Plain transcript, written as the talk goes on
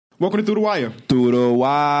Welcome to Through the Wire. Through the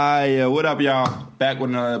Wire. What up, y'all? Back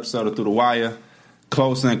with another episode of Through the Wire.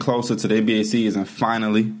 Closer and closer to the NBA season,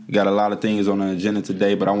 finally. Got a lot of things on the agenda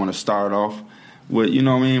today, but I want to start off with, you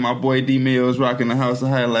know what I mean, my boy D Mills rocking the House of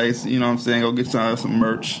Highlights. You know what I'm saying? Go get some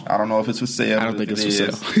merch. I don't know if it's for sale. I don't think it's for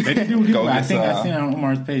sale. They do giveaways. I think I seen it on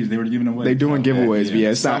Omar's page. They were giving away. They doing giveaways, but yeah,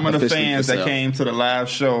 it's some not of the fans that came to the live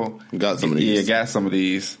show got some of these. Yeah, got some of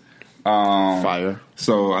these. Fire.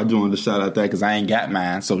 So I do want to shout out that because I ain't got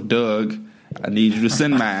mine. So Doug, I need you to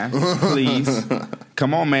send mine, please.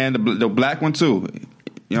 Come on, man. The black one too.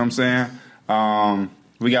 You know what I'm saying?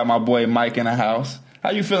 We got my boy Mike in the house. How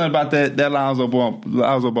you feeling about that Lonzo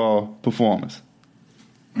Ball performance?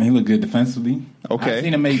 Man, he looked good defensively. Okay. I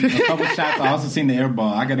seen him make a couple shots. I also seen the air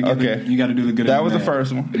ball. I gotta get you gotta do the good. That was the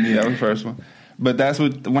first one. Yeah, that was the first one. But that's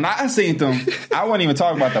what when I seen them, I wasn't even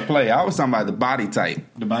talking about the play. I was talking about the body type.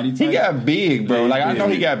 The body type. He got big, bro. Like I know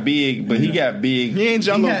he got big, but he got big. He ain't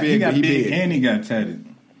Jello big, but he big. And he got tatted.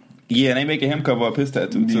 Yeah, they making him cover up his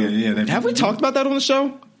tattoo too. Yeah. Have we talked about that on the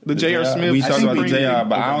show? The J.R. Smith. We talked about the JR,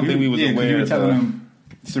 but I don't think we was aware. You were of telling him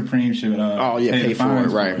Supreme should. Pay for it,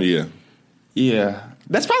 right? Yeah. Yeah.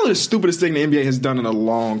 That's probably the stupidest thing the NBA has done in a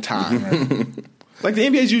long time. Right? Like the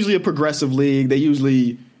NBA is usually a progressive league. They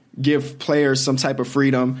usually give players some type of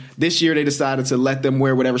freedom. This year they decided to let them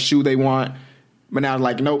wear whatever shoe they want. But now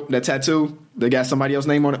like, nope, that tattoo, they got somebody else's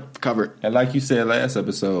name on it, covered. And like you said last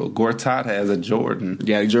episode, Gortat has a Jordan.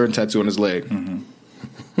 Yeah, Jordan tattoo on his leg.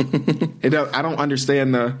 Mm-hmm. I don't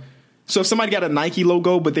understand so if somebody got a Nike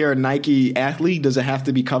logo but they're a Nike athlete, does it have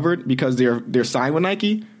to be covered because they're signed with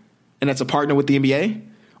Nike and that's a partner with the NBA?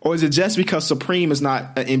 Or is it just because Supreme is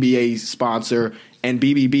not an NBA sponsor and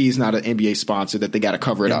BBB is not an NBA sponsor that they got to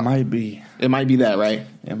cover it up? It might be. It might be that, right?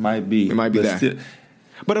 It might be. It might be that.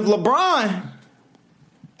 But if LeBron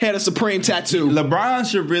had a Supreme tattoo, LeBron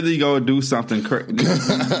should really go do something crazy. No.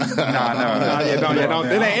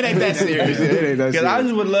 It ain't that serious. Because I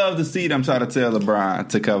just would love to see them try to tell LeBron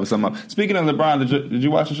to cover something up. Speaking of LeBron, did you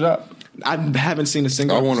watch the shot? I haven't seen a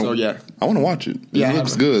single episode yet. I want to watch it. It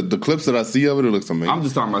looks good. The clips that I see of it looks amazing. I'm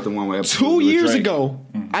just talking about the one where 2 years ago,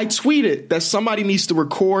 I tweeted that somebody needs to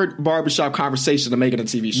record barbershop conversations to make it a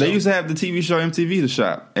TV show. They used to have the TV show MTV The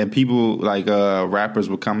Shop, and people like rappers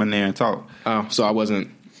would come in there and talk. Oh, so I wasn't.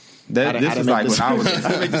 This is like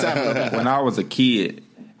when I was a kid,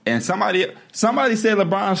 and somebody said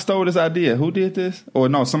LeBron stole this idea. Who did this? Or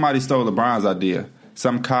no, somebody stole LeBron's idea.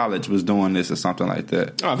 Some college was doing this or something like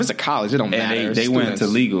that. Oh, if it's a college, it don't matter. And they went into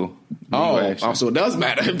legal action. So it does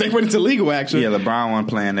matter if they went into legal action. Yeah, LeBron wasn't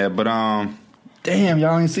playing that, but damn,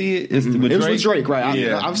 y'all didn't see it. It was with Drake, right?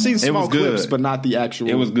 Yeah, I've seen small clips, but not the actual.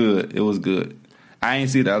 It was good. I ain't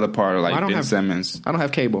see the other part of Ben Simmons. I don't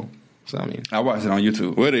have cable, so I mean, I watched it on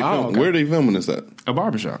YouTube. Where are they filming this at? A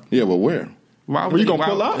barbershop. Yeah, but where? Why you gonna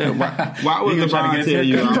pull up? Why would LeBron tell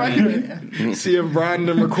you? See if Brian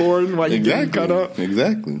them recording while you getting cut up.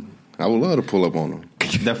 Exactly. I would love to pull up on them.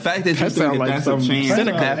 The fact that you think that's a chance,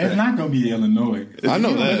 it's not going to be Illinois. I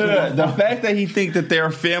know that. The fact that he think that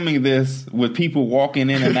they're filming this with people walking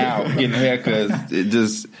in and out getting haircuts, it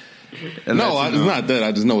just. It's not that.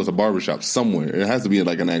 I just know it's a barbershop somewhere. It has to be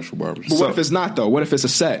like an actual barbershop. But what if it's not though? What if it's a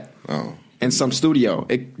set? Oh, in some studio?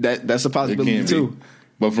 That's a possibility too.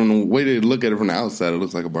 But from the way they look at it from the outside, it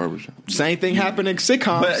looks like a barbershop. Same thing happened in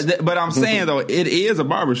sitcoms. But I'm saying, though, it is a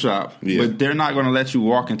barbershop. Yeah. But they're not going to let you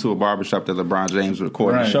walk into a barbershop that LeBron James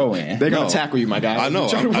recording a show in. They're going to tackle you, my guy. I know. I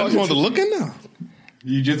just want to look in now.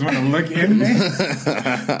 You just want to look in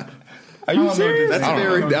there? Are you serious? That's a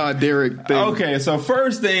very Derek thing. Okay, so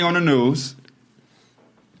first thing on the news,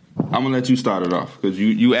 I'm going to let you start it off. Because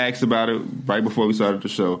you asked about it right before we started the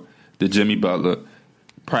show. The Jimmy Butler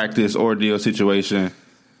practice ordeal situation.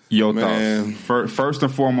 Your thoughts. First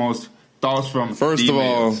and foremost, thoughts from First of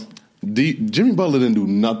all, Jimmy Butler didn't do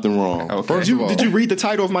nothing wrong. Okay. First of all, did you read the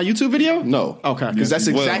title of my YouTube video? No. Okay, because that's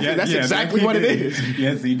exactly what it is.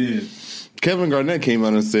 Yes, he did. Kevin Garnett came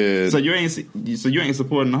out and said, So you ain't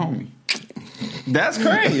supporting the homie. That's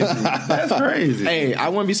crazy. That's crazy. Hey, I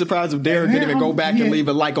wouldn't be surprised if Derek didn't even go back and leave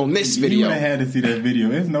a like on this video. You would have had to see that video.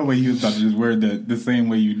 There's no way he was about to just wear the same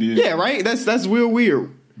way you did. Yeah, right? That's real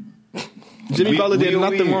weird. Jimmy Butler did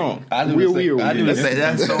nothing wrong. Real weird.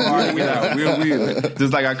 That's so hard to get out. Real weird.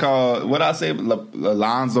 Just like I call, what I say,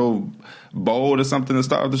 Alonzo Bold or something to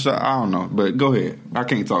start the show. I don't know. But go ahead. I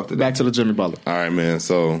can't talk to that. Back to the Jimmy Butler. all right, man.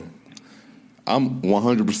 So I'm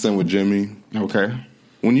 100% with Jimmy. Okay.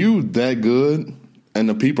 When you that good and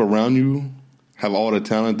the people around you have all the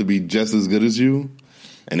talent to be just as good as you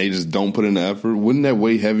and they just don't put in the effort, wouldn't that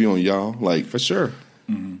weigh heavy on y'all? Like, for sure.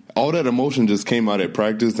 Mm-hmm. All that emotion just came out at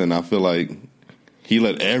practice, and I feel like he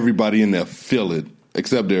let everybody in there feel it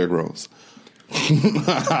except Derrick Rose.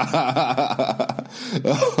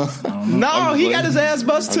 No, he got his ass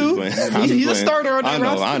bust too. He's a starter on that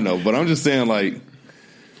roster. I know, but I'm just saying, like,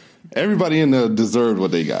 everybody in there deserved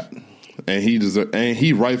what they got, and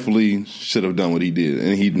he rightfully should have done what he did,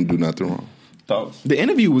 and he didn't do nothing wrong. Thoughts? The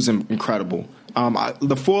interview was incredible.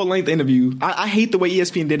 The full length interview. I hate the way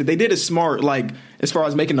ESPN did it. They did it smart, like as far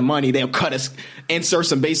as making the money. They'll cut us, insert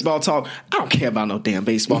some baseball talk. I don't care about no damn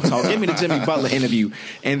baseball talk. Give me the Jimmy Butler interview,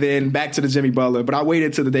 and then back to the Jimmy Butler. But I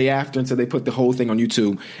waited till the day after until they put the whole thing on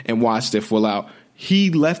YouTube and watched it full out.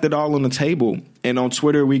 He left it all on the table, and on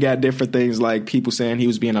Twitter we got different things like people saying he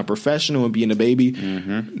was being a professional and being a baby.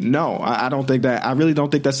 No, I don't think that. I really don't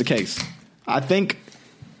think that's the case. I think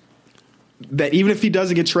that even if he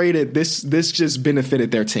doesn't get traded, this just benefited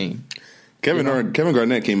their team. Kevin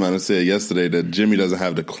Garnett came out and said yesterday that Jimmy doesn't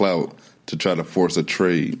have the clout to try to force a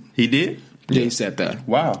trade. He did? Yeah, he said that.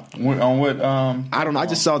 Wow. On what? I don't know. I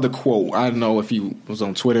just saw the quote. I don't know if he was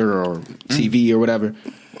on Twitter or TV or whatever.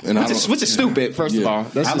 And which is stupid, first of all.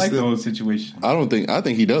 I like those situations. I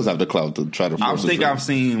think he does have the clout to try to force a trade. I've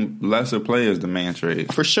seen lesser players demand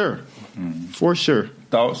trades. For sure. For sure.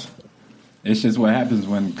 Thoughts? It's just what happens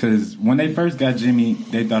because when they first got Jimmy,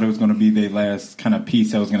 they thought it was going to be their last kind of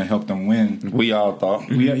piece that was going to help them win. We all thought.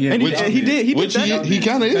 And he did. He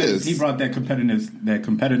kind of is. He brought that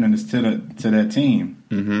competitiveness to that team.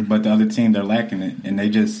 But the other team, they're lacking it, and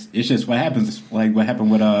it's just what happens. It's like what happened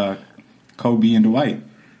with Kobe and Dwight.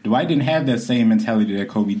 Dwight didn't have that same mentality that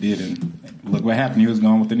Kobe did, and look what happened. He was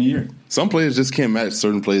gone within a year. Some players just can't match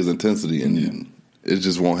certain players' intensity, and it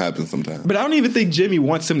just won't happen sometimes. But I don't even think Jimmy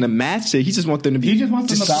wants him to match it. He just wants them to be. He just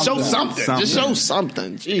wants them to show something. Just show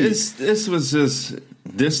something. Jeez. This was just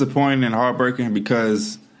disappointing and heartbreaking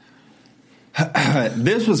because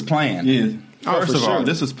this was planned. Yeah. First of all,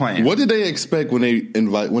 this was planned. What did they expect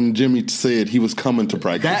when Jimmy said he was coming to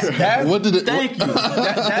practice? Thank you.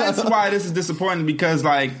 That's why this is disappointing because,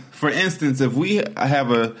 like, for instance, if we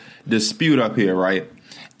have a dispute up here, right?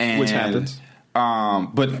 Which happens.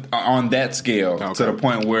 But on that scale, to the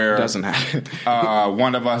point where doesn't happen.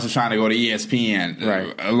 one of us is trying to go to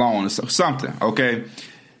ESPN alone, something. Okay,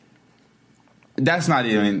 it's not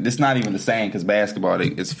even the same because basketball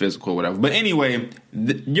is physical, or whatever. But anyway,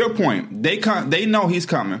 your point. They know he's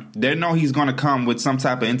coming. They know he's going to come with some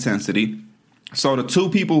type of intensity. So the two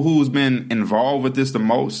people who's been involved with this the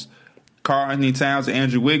most, Karl-Anthony Towns and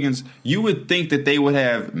Andrew Wiggins, you would think that they would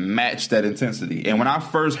have matched that intensity. And when I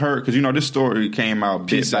first heard, because this story came out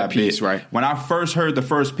bit by bit, right? When I first heard the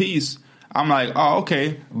first piece, I'm like, oh,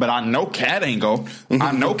 okay. But I know Cat ain't go.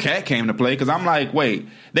 I know Cat came to play because I'm like, wait,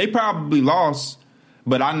 they probably lost,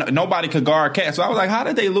 but nobody could guard Cat. So I was like, how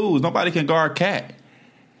did they lose? Nobody can guard Cat.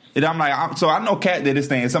 And I'm like, so I know Cat did this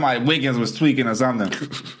thing. And Wiggins was tweaking or something.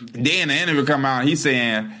 Then the interview come out, and he's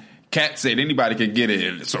saying, Cat said anybody could get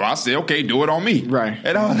it. So I said, okay, do it on me. Right.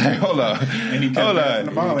 And I was like, hold up. And he kept passing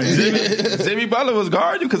the ball. Jimmy Butler was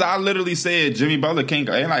guarding you? Because I literally said Jimmy Butler can't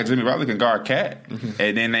guard. Ain't like Jimmy Butler can guard Cat.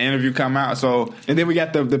 And then the interview come out. So and then we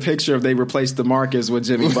got the picture of they replaced DeMarcus with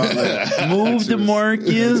Jimmy Butler. Move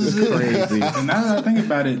DeMarcus. Crazy. And now that I think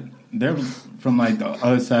about it, they're from like the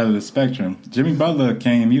other side of the spectrum. Jimmy Butler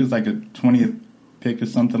came, he was like a 20th pick or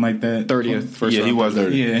something like that. 30th first round. He was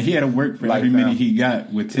 30th. Yeah, he had to work for every minute he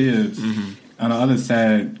got with Tibbs. On the other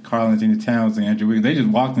side, Karl-Anthony Towns and Andrew Wiggins, they just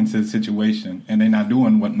walked into the situation and they're not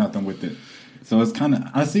doing nothing with it. So it's kind of,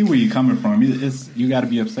 I see where you're coming from. You got to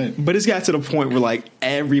be upset. But it's got to the point where like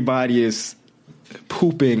everybody is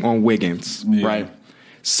pooping on Wiggins, right?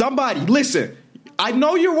 Somebody, listen, I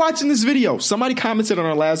know you're watching this video. Somebody commented on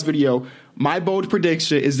our last video, my bold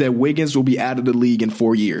prediction is that Wiggins will be out of the league in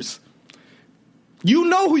 4 years. You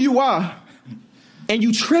know who you are, and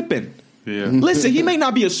you tripping. Yeah. Listen, he may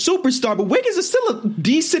not be a superstar, but Wiggins is still a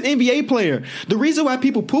decent NBA player. The reason why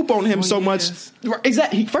people poop on him so much,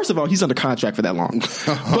 exactly. First of all, he's under contract for that long.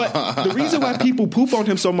 But the reason why people poop on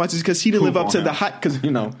him so much is because he didn't live up to the hype. Because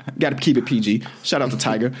got to keep it PG. Shout out to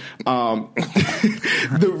Tiger.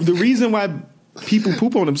 The reason why people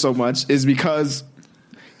poop on him so much is because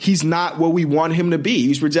he's not what we want him to be.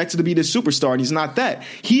 He's projected to be the superstar, and he's not that.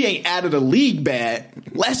 He ain't out of the league bad.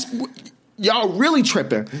 Y'all really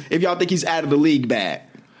tripping if y'all think he's out of the league bad.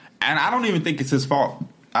 And I don't even think it's his fault.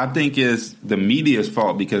 I think it's the media's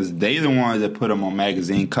fault because they the ones that put him on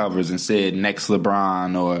magazine covers and said next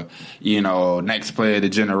LeBron or, next player of the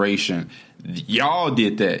generation. Y'all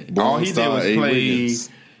did that. All he did was play,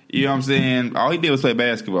 you know what I'm saying? All he did was play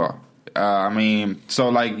basketball. So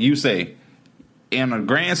like you say, in a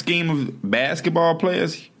grand scheme of basketball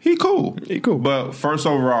players, he cool. He cool. But first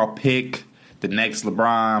overall pick, the next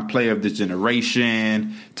LeBron, player of this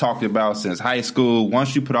generation, talked about since high school.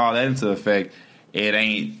 Once you put all that into effect, it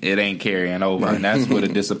ain't carrying over, and that's where the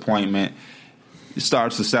disappointment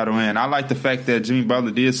starts to settle in. I like the fact that Jimmy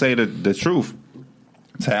Butler did say the truth.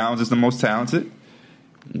 Towns is the most talented.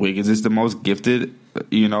 Wiggins is the most gifted,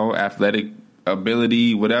 athletic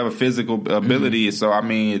ability, whatever, physical ability. Mm-hmm. So, I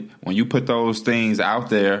mean, when you put those things out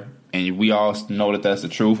there, and we all know that that's the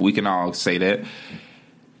truth, we can all say that,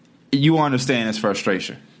 you understand his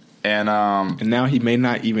frustration. And now he may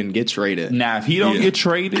not even get traded. Now, if he don't get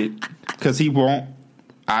traded, because he won't,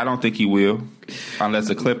 I don't think he will, unless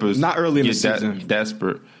the Clippers not early in the season.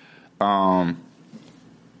 Desperate.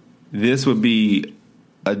 This would be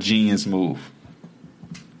a genius move.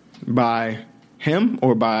 By him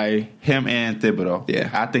or by him and Thibodeau?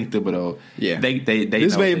 Yeah, I think Thibodeau. Yeah, they.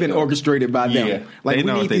 This may have been orchestrated by them. Yeah, like we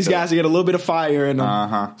need these guys to get a little bit of fire in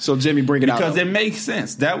them. So Jimmy, bring it out because it makes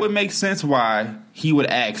sense. That would make sense why he would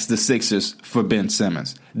ask the Sixers for Ben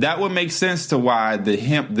Simmons. That would make sense to why the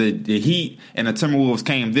Heat and the Timberwolves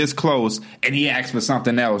came this close, and he asked for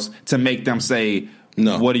something else to make them say,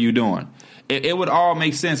 "No, what are you doing?" It would all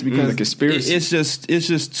make sense because it's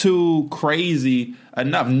just too crazy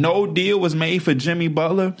enough. No deal was made for Jimmy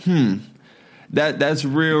Butler. That's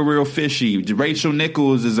real fishy. Rachel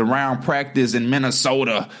Nichols is around practice in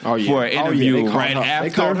Minnesota for an interview right after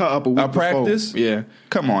they called her up a practice. Before. Yeah,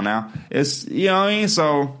 come on now. It's what I mean.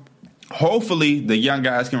 So hopefully the young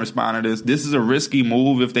guys can respond to this. This is a risky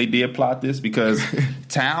move if they did plot this because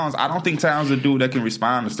Towns, I don't think Towns is a dude that can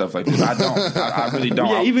respond to stuff like this. I don't. I really don't.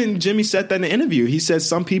 Yeah, even Jimmy said that in the interview. He said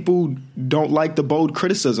some people don't like the bold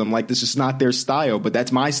criticism. Like, this is not their style, but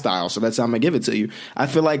that's my style, so that's how I'm going to give it to you. I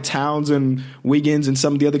feel like Towns and Wiggins and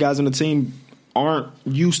some of the other guys on the team aren't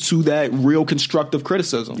used to that real constructive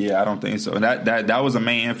criticism. Yeah, I don't think so. And that was a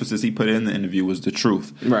main emphasis he put in the interview was the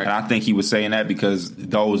truth. Right. And I think he was saying that because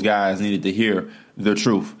those guys needed to hear the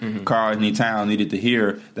truth. Mm-hmm. Karl-Anthony Towns needed to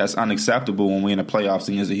hear that's unacceptable when we're in the playoffs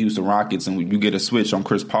against the Houston Rockets and you get a switch on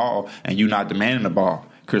Chris Paul and you're not demanding the ball.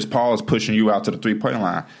 Chris Paul is pushing you out to the three-point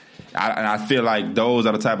line. And I feel like those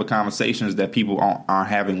are the type of conversations that people aren't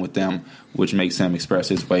having with them, which makes him express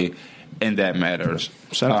his way in that matter.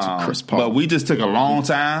 Shout out to Chris Paul. But we just took a long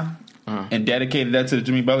time and dedicated that to the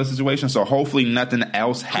Jimmy Butler situation, so hopefully nothing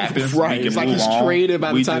else happens. Right. It's like he's traded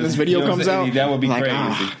by the time this video comes out. That would be like,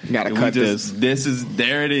 crazy. Gotta cut this.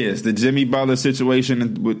 There it is. The Jimmy Butler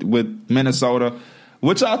situation with Minnesota.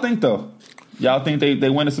 What y'all think, though? Y'all think they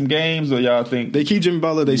win some games, or y'all think they keep Jimmy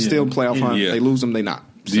Butler, they still playoff hunt. They lose them, they not.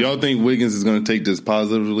 Do y'all think Wiggins is going to take this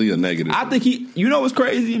positively or negatively? I think you know what's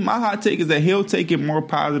crazy? My hot take is that he'll take it more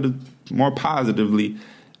positively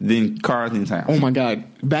than Karl-Anthony Towns. Oh my God.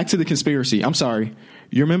 Back to the conspiracy. I'm sorry.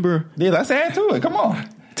 You remember? Yeah, let's add to it. Come on.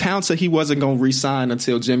 Towns said he wasn't going to re-sign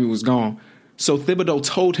until Jimmy was gone. So Thibodeau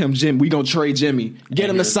told him, Jim, we going to trade Jimmy. Get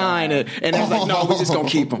him to sign it. And I was like, no, we're just going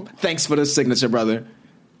to keep him. Thanks for the signature, brother.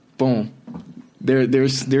 Boom.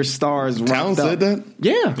 Their stars. Towns said that?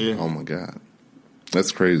 Yeah. Oh my God.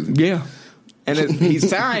 That's crazy. Yeah. And he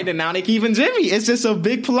signed, and now they keeping Jimmy. It's just a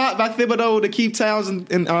big plot by Thibodeau to keep Towns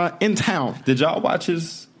in town. Did y'all watch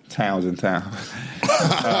his Towns in town?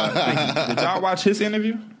 Did y'all watch his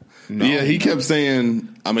interview? No. Yeah, he kept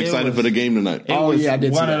saying, "I'm excited for the game tonight." I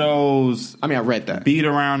did. One of those. I read that beat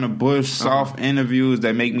around the bush, soft interviews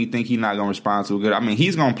that make me think he's not going to respond to it good. I mean,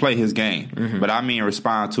 he's going to play his game, but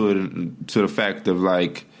respond to it to the fact of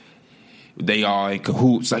like. They are in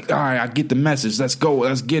cahoots. Like, all right, I get the message. Let's go.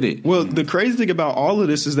 Let's get it. Well, the crazy thing about all of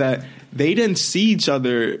this is that they didn't see each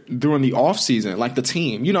other during the offseason, like the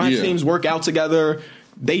team. You know how teams work out together?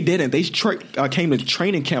 They didn't. They came to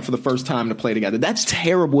training camp for the first time to play together. That's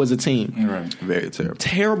terrible as a team. Right. Very terrible.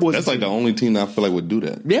 Terrible. That's like the only team that I feel like would do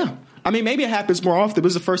that. Yeah. I mean, maybe it happens more often. It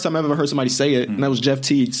was the first time I've ever heard somebody say it, and that was Jeff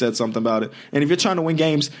Teague said something about it. And if you're trying to win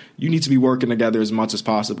games, you need to be working together as much as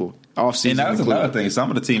possible. Offseason. And that's another thing. Some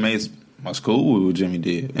of the teammates was cool with what Jimmy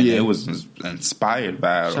did. And it was inspired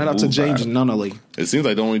by it. Shout out to James Nunnally. It seems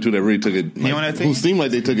like the only two that really took it, who seemed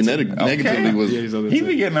like they took it negatively was... he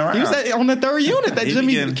be getting around. He was on the third unit that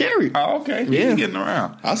Jimmy carried. Oh, okay. He be getting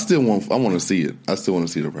around. I want to see it. I still want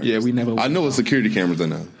to see the practice. Yeah, we never... I know it's security cameras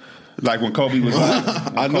in there. Like when Kobe was...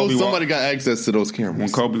 I know somebody got access to those cameras.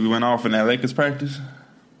 When Kobe went off in that Lakers practice,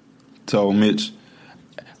 told Mitch,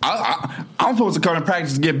 I'm supposed to come to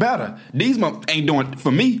practice to get better. These ain't doing it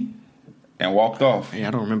for me. And walked off. Yeah,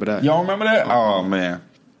 I don't remember that. Y'all remember that? Oh, man.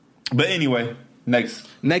 But anyway, next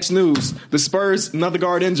news. The Spurs, another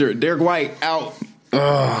guard injured. Derek White out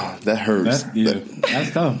That hurts.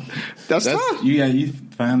 That's tough. That's tough. You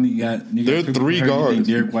finally got. There are three guards. You think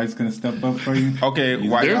Derek White's gonna step up for you? Okay,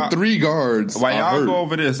 There are 3 guards. While y'all hurt. go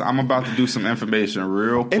over this, I'm about to do some information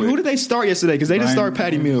real quick. And who did they start yesterday? Because they didn't start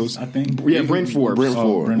Patty Mills. I think. Yeah, Brent Forbes. Brent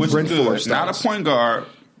Forbes. Which Brent is good. Forbes Not a starts. point guard,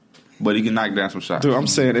 but he can knock down some shots. Dude, I'm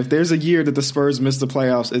saying if there's a year that the Spurs miss the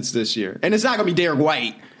playoffs, it's this year. And it's not going to be Derek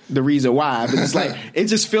White, the reason why. But it's like, it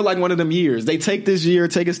just feel like one of them years. They take this year,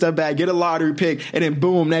 take a step back, get a lottery pick, and then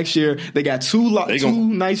boom, next year, they got two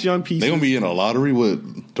nice young pieces. They're going to be in a lottery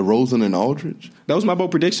with DeRozan and Aldridge? That was my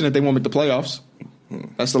bold prediction that they won't make the playoffs.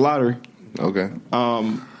 That's the lottery. Okay.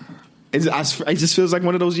 It just feels like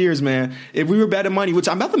one of those years, man. If we were betting money, which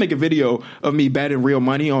I'm about to make a video of me betting real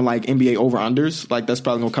money on like NBA over-unders, like that's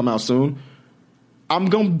probably going to come out soon. I'm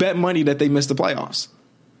going to bet money that they miss the playoffs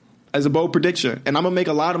as a bold prediction. And I'm going to make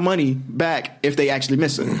a lot of money back if they actually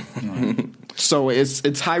miss it. So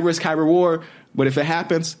it's high risk, high reward. But if it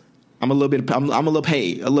happens, I'm a little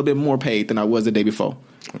bit more paid than I was the day before.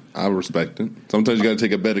 I respect it. Sometimes you got to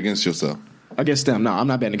take a bet against yourself. Against them. No, I'm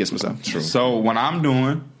not betting against myself. True. So what I'm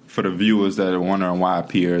doing, for the viewers that are wondering why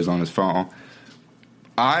Pierre is on his phone,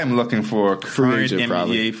 I'm looking for current agent, NBA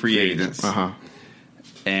probably. free agents. Uh-huh.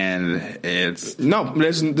 And it's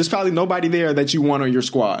there's probably nobody there that you want on your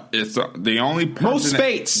squad. the only person Most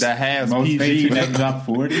Spates. that has Most PG that dropped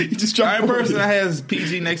 40. You just the dropped only 40. person that has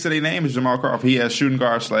PG next to their name is Jamal Crawford. He has shooting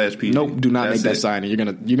guard / PG. Nope, do not That's make that it. signing.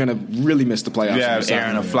 You're gonna really miss the playoffs. You if have you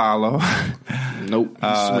Aaron sign him. Aflalo. Nope,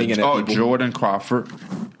 swinging at people. Jordan Crawford.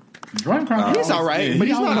 Jordan Crawford. He's all right, but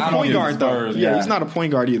he's not a point guard though. Yeah, he's not a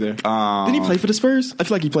point guard either. Didn't he play for the Spurs? I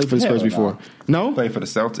feel like he played for the Spurs before. No, Played for the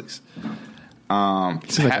Celtics. like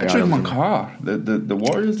Patrick I don't McCaw, the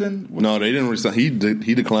Warriors in. No, they didn't resign. He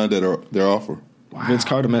declined their offer. Vince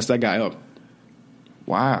Carter messed that guy up.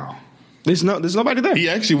 Wow. There's nobody there. He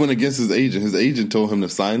actually went against his agent. His agent told him to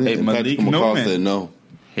sign it, Hey, and Patrick Malik McCaw Newman. said no.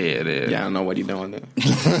 Here it is. Yeah, I don't know what he's doing there.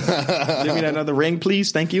 Give me that another ring,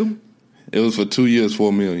 please. Thank you. It was for 2 years,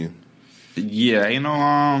 $4 million. Yeah, you know,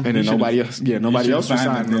 And then nobody else. Yeah, nobody else was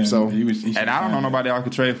signing him. So and I don't know nobody I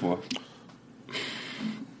could trade for.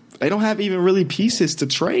 they don't have even really pieces to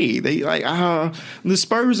trade. They the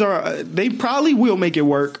Spurs are. They probably will make it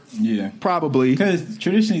work. Yeah. Probably. Because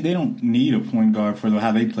traditionally they don't need a point guard for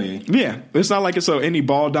how they play. Yeah, it's not like it's any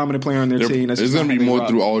ball dominant player on their team. That's It's just going to not be how they more rock.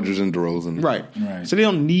 through Aldridge and DeRozan. Right. Right. So they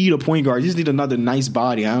don't need a point guard. You just need another nice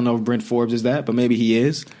body. I don't know if Brent Forbes is that, but maybe he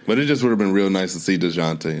is. But it just would have been real nice to see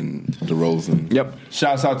DeJounte and DeRozan. Yep.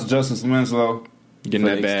 Shouts out to Justice Winslow. Getting for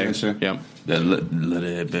that the bag. extension. Yep. That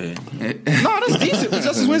little bag. No, that's decent. For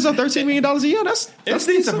Justice Winslow, $13 million a year. That's It's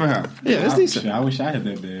decent for him. Yeah, it's decent. I wish I had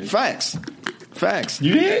that big. Facts.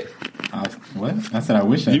 You did? What? I said I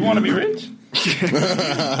wish I You want to did. be rich?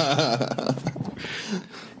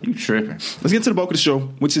 You tripping. Let's get to the bulk of the show,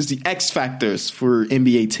 which is the X factors for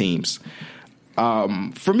NBA teams.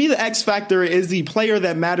 For me, the X factor is the player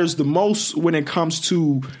that matters the most when it comes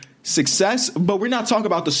to success, but we're not talking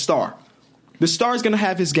about the star. The star is going to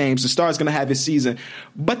have his games. The star is going to have his season.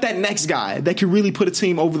 But that next guy that can really put a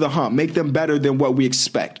team over the hump, make them better than what we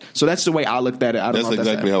expect. So that's the way I looked at it. I don't That's know if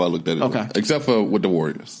exactly how I looked at it. Okay. Except for with the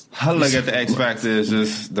Warriors. I look at the X factor as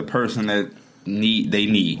just the person that they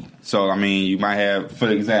need. So I mean, you might have, for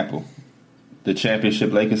example, the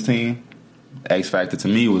championship Lakers team. X factor to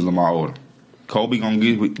me was Lamar Odom. Kobe gonna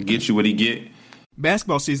get you what he get.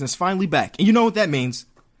 Basketball season is finally back, and you know what that means.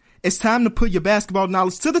 It's time to put your basketball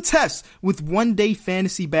knowledge to the test with one-day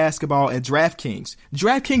fantasy basketball at DraftKings.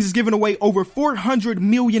 DraftKings is giving away over $400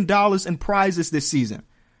 million in prizes this season.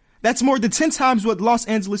 That's more than 10 times what Los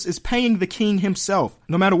Angeles is paying the king himself.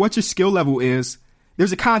 No matter what your skill level is,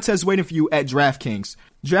 there's a contest waiting for you at DraftKings.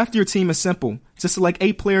 Draft your team is simple. Just select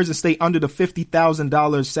 8 players and stay under the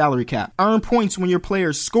 $50,000 salary cap. Earn points when your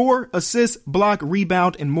players score, assist, block,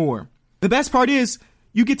 rebound, and more. The best part is,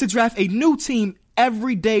 you get to draft a new team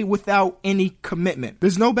every day without any commitment.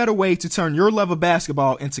 There's no better way to turn your love of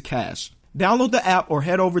basketball into cash. Download the app or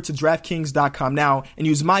head over to DraftKings.com now and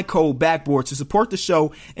use my code BACKBOARD to support the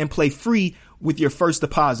show and play free with your first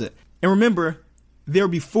deposit. And remember, there'll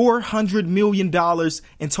be $400 million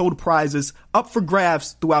in total prizes up for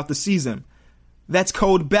grabs throughout the season. That's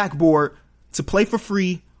code BACKBOARD to play for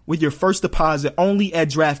free with your first deposit only at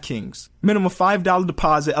DraftKings. Minimum $5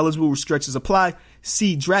 deposit, eligible restrictions apply.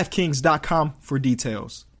 See DraftKings.com for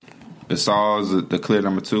details. Gasol's the clear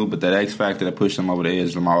number 2, but that X factor that pushed him over the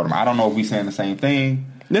edge, Lamar Odom. I don't know if we saying the same thing.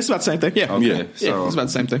 That's about the same thing. Yeah. Okay, Yeah, so it's about the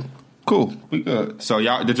same thing. cool, we good. So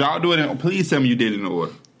did y'all do it? Please tell me you did it in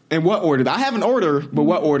order. In what order? I have an order, but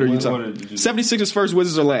what order are you What talking? order did you do? 76ers first,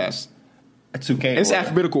 Wizards are last. 2K. It's order.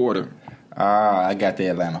 alphabetical order. I got the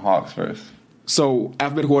Atlanta Hawks first. So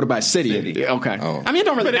alphabetical quarter by city. Yeah, okay. Oh. I mean, it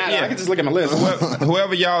don't really But matter. yeah. I can just look at my list.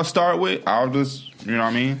 Whoever y'all start with, I'll just, you know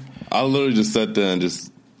what I mean? I literally just sat there and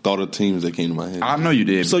just thought of teams that came to my head. I know you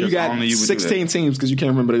did. So you because got only you would do 16 teams because you can't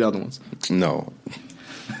remember the other ones. No.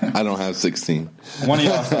 I don't have 16. that. One of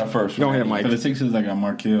y'all start first. Go right? ahead, Mike. For the Sixers, I got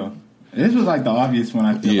Markelle. This was like the obvious one,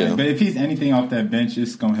 I feel Yeah. like. But if he's anything off that bench,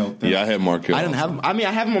 it's going to help them. Yeah, I had Markelle. I didn't have him. I mean,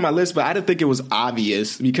 I have him on my list, but I didn't think it was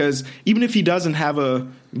obvious because even if he doesn't have a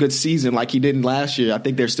good season like he did last year, I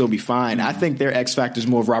think they'll still be fine. I think their X factor is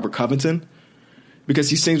more of Robert Covington because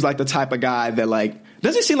he seems like the type of guy that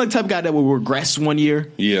does he seem like the type of guy that will regress one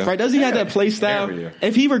year? Yeah. Right? Does he have that play style? Every year.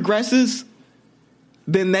 If he regresses,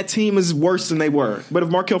 then that team is worse than they were. But if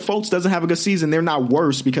Markelle Fultz doesn't have a good season, they're not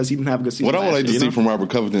worse because he didn't have a good season. What I would last like to year, see you know? from Robert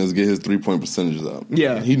Covington is get his 3-point percentages up.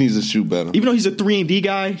 Yeah. He needs to shoot better. Even though he's a 3-and-D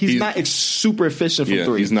guy, he's He's- not super efficient from Yeah,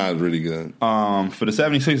 three. he's not really good. For the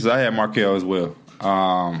 76ers, I had Markelle as well.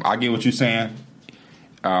 I get what you're saying.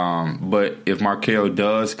 But if Markelle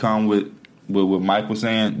does come with what Mike was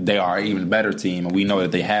saying, they are an even better team. And we know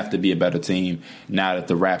that they have to be a better team now that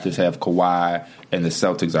the Raptors have Kawhi and the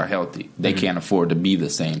Celtics are healthy. They can't afford to be the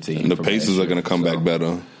same team. And the from Pacers last are year. going to come So, back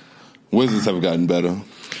better. Wizards have gotten better.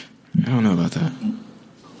 I don't know about that.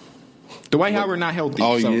 Dwight Howard not healthy.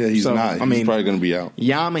 Oh, yeah, he's not. I He's mean, probably going to be out.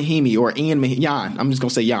 Jan Mahimi or Ian Mahimi. Jan. I'm just going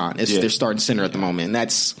to say Jan. It's Yeah. their starting center at the moment. And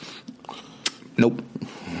that's nope.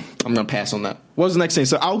 I'm going to pass on that. What was the next thing?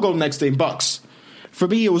 So I'll go next thing. Bucks. For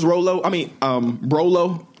me, it was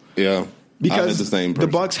Brolo. Yeah. I had Because the same the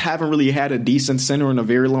person. Bucks haven't really had a decent center in a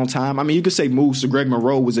very long time. I mean, you could say Moose or Greg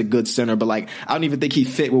Monroe was a good center, but I don't even think he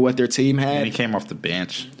fit with what their team And he had. came off the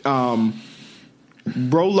bench.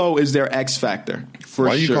 Brolo is their X factor for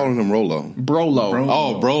Why are you sure. calling him Rolo? Brolo?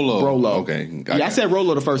 Oh, Brolo. Brolo. Okay. Yeah, I said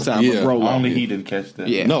Rolo the first time. Yeah. But Brolo. Only he didn't catch that.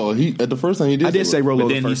 Yeah. No, he at the first time he did. I did say Rolo But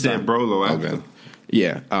the then he first said time. Brolo after. Okay.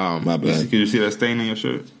 Yeah. My bad. Can you see that stain in your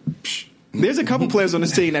shirt? There's a couple players on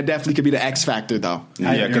this team that definitely could be the X factor, though.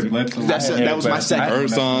 Yeah, because That was my second.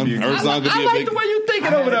 Ersan could be a big. way you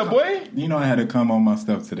thinking over there, boy. You know I had to come on my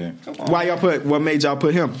stuff today. What made y'all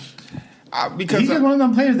put him? Because He's just one of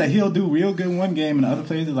them players that he'll do real good one game, and the other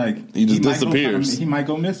players are like He just might go disappears. he might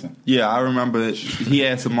go missing. yeah, I remember that he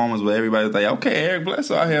had some moments where everybody's like, okay, Eric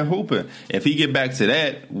Bledsoe out here hooping. If he get back to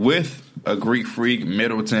that with a Greek Freak,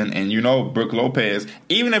 Middleton, and Brook Lopez,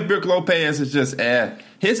 even if Brook Lopez is just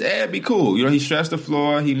his ad be cool. He stretched the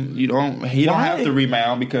floor. He don't have to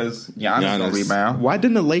rebound because Giannis don't rebound. Why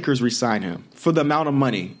didn't the Lakers re-sign him for the amount of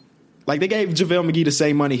money? Like, they gave JaVale McGee the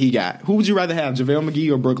same money he got. Who would you rather have, JaVale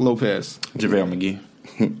McGee or Brook Lopez? JaVale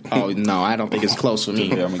McGee. Oh, no, I don't think it's close for me.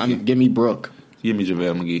 JaVale McGee. Give me Brook. Give me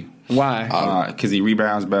JaVale McGee. Why? Because he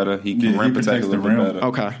rebounds better. He can Yeah, he rim protect protects a the little bit rim. better.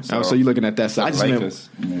 Okay. So you're looking at that side. I just meant, Lakers,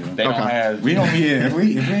 they don't Okay. have. We don't. Yeah,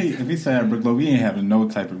 if we say Brook Lopez, we ain't having no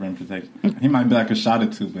type of rim protection. He might be like a shot or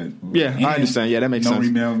two, but Yeah, he I ain't understand. Yeah, that makes no sense.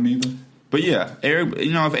 rebound neither. But yeah, Eric.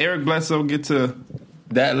 If Eric Bledsoe get to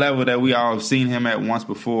that level that we all have seen him at once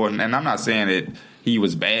before, and I'm not saying that he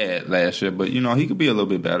was bad last year, but he could be a little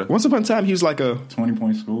bit better. Once upon a time, he was like a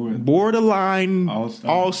 20-point score. borderline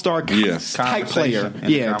All-star. all-star Yes. type player. Conversation.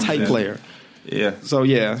 In the Yeah, type conversation. player. Yeah. So,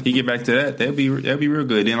 yeah. He get back to that, that'd be real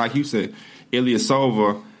good. Then, like you said,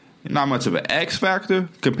 Ilyasova, not much of an X factor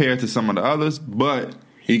compared to some of the others, but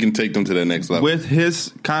He can take them to that next level. with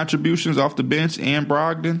his contributions off the bench and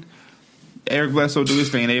Brogdon, Eric Bledsoe do his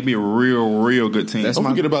thing. They'd be a real good team. That's Don't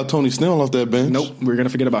forget about Tony Snell off that bench. Nope, we're going to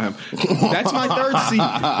forget about him. That's my third seed.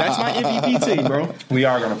 That's my MVP team, bro. We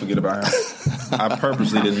are going to forget about him. I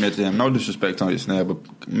purposely didn't mention him. No disrespect to Tony Snell,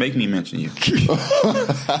 but make me mention you.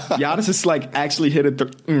 Giannis is actually hit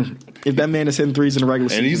a if that man is hitting threes in the regular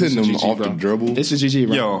season. And he's hitting this them is GG, off the bro. dribble. This is GG,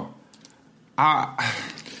 bro. Yo,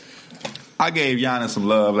 I gave Giannis some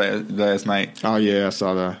love last night. Oh, yeah, I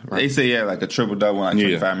saw that. They Right. say he had like a triple-double in like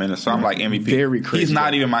 25 minutes, so I'm like MVP. Very crazy, He's not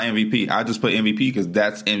bro. even my MVP. I just put MVP because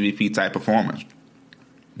that's MVP type performance.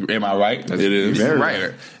 Am I right? It is. Very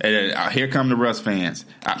right. And then, here come the Russ fans.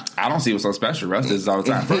 I don't see what's so special. Russ does this all the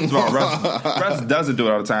time. First of all, Russ doesn't do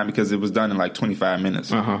it all the time because it was done in like 25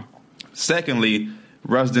 minutes. Uh-huh. Secondly,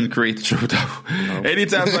 Russ didn't create the triple double.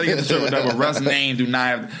 Anytime somebody gets a triple double, Russ' name do not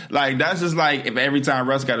have that's just like if every time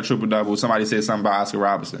Russ got a triple double, somebody said something about Oscar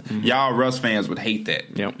Robertson. Mm-hmm. Y'all Russ fans would hate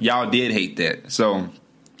that. Yep. Y'all did hate that. So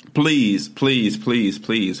please,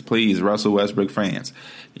 Russell Westbrook fans,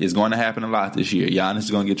 it's going to happen a lot this year. Giannis is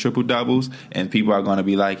going to get triple doubles, and people are going to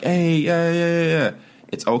be like, "Hey, yeah."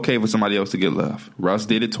 It's okay for somebody else to get love. Russ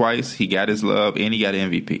did it twice. He got his love, and he got an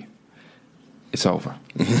MVP. It's over.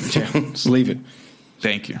 Yeah, just leave it.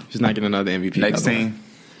 Thank you. He's not getting another MVP. Next by the way.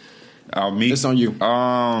 team. Me. It's on you.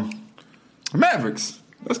 Mavericks.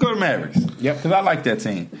 Let's go to Mavericks. Yep. Because I like that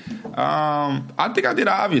team. I think I did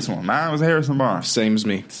an obvious one. Mine was Harrison Barnes. Same as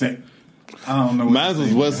me. Sick. I don't know. Mine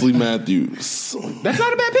was Wesley Matthews. That's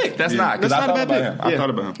not a bad pick. That's not, because I That's not thought a bad about him. pick. I Yeah. thought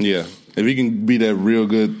about him. Yeah. If he can be that real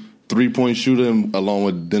good 3-point shooter along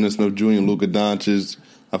with Dennis Smith Jr. and Luka Doncic,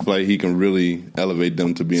 I feel like he can really elevate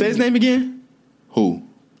them to be. Say his name again. Who?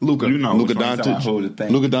 Luka. You know Luka which one he's talking about, who the Doncic.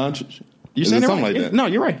 thing. Luka Doncic. You Is saying it it something right? like that? No,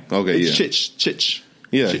 you're right. Okay, It's yeah. Chich.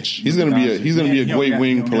 Yeah, Chich. he's gonna be a Yeah, great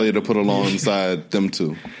wing yeah. player to put alongside them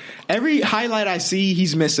two. Every highlight I see,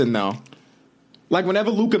 he's missing though. Like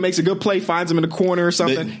whenever Luka makes a good play, finds him in the corner or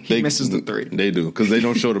something, he misses the three. They do because they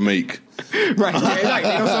don't show the make. Right, they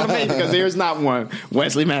don't sort of make because there's not one.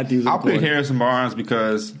 Wesley Matthews. I'll pick Harrison Barnes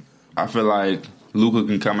because I feel like Luka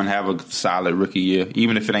can come and have a solid rookie year,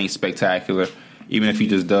 even if it ain't spectacular, even if he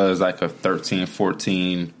just does like a 13,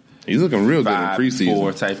 14, He's looking real good in 5, preseason.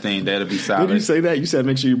 4 type thing. That'll be Did you solid. say that? You said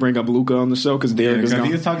make sure you bring up Luka on the show because Derek is Because he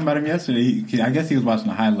gone. was talking about him yesterday. I guess he was watching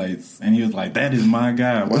the highlights, and he was like, "That is my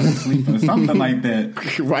guy. Why is he sleeping?" Or something like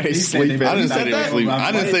that. Right, He he's said they sleeping. I didn't say they were sleeping.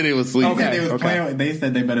 I didn't say they were sleeping. They, was Okay. playing, they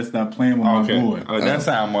said they better stop playing with my boy. Oh, that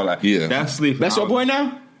sounds more like Yeah. That's sleeping. That's your boy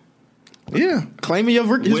now? Yeah, Claiming his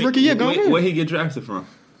rookie year. Go ahead. Where he get drafted from?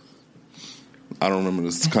 I don't remember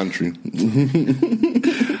this country.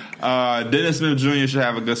 Dennis Smith Jr. should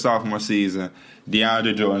have a good sophomore season.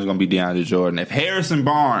 DeAndre Jordan is going to be DeAndre Jordan. If Harrison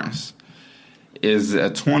Barnes is a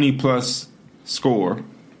 20-plus score,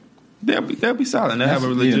 they'll be solid. They'll have a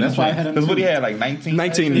legit that's why I had him because what he too. had, like 19?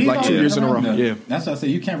 19. He's Like 2 always years in a row. around them. Yeah. That's what I say.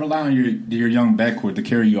 You can't rely on your young backcourt to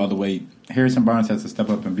carry you all the way. Harrison Barnes has to step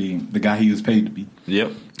up and be the guy he was paid to be.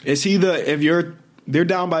 Yep. Is he they're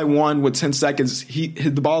down by 1 with 10 seconds.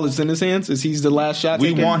 The ball is in his hands. Is he's the last shot?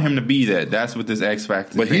 We taker? want him to be that. That's what this X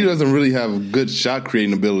Factor But he thing. doesn't really have good shot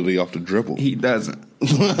creating ability off the dribble. He doesn't.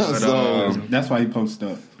 So That's why he posts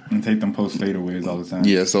up and take them post fadeaways all the time.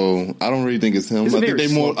 yeah, so I don't really think it's him. He's a I think very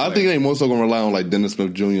they more. slow I think they more so gonna rely on like Dennis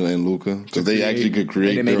Smith Jr. and Luka because they actually could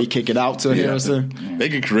create. They maybe their- kick it out to Harrison. They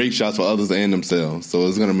could create shots for others and themselves. So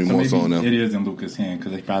it's gonna be So more so on maybe them. it is in Luka's hand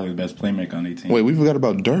because he's probably the best playmaker on their team. Wait, we forgot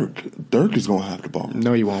about Dirk. Dirk is gonna have the ball.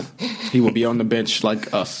 No, he won't. He will be on the bench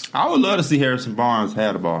like us. I would love to see Harrison Barnes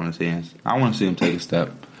have the ball in his hands. I want to see him take a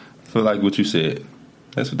step. I feel like what you said.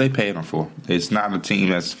 That's what they paid him for. It's not a team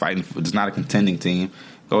that's fighting for. It's not a contending team.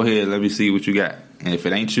 Go ahead, let me see what you got. And if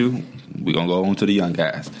it ain't you, we're going to go on to the young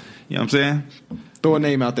guys. You know what I'm saying? Throw a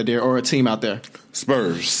name out there or a team out there.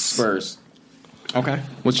 Spurs. Spurs. Okay.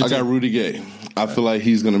 What's your I got team? Rudy Gay. I feel like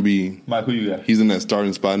he's gonna be. Mike, who you got? He's in that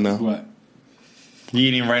starting spot now. What? He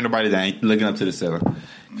ain't even write nobody down. He looking up to the ceiling.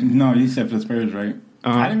 No, you said for the Spurs, right?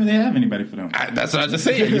 I didn't really have anybody for them. That's what I just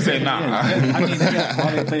said. You said nah. I mean, they got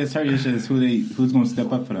all their players hurt. It's just who's going to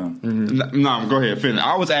step up for them. No, go ahead, finish.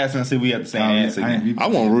 I was asking to see if we had the same answer. I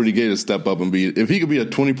want Rudy Gay to step up and be. If he could be a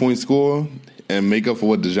 20-point scorer and make up for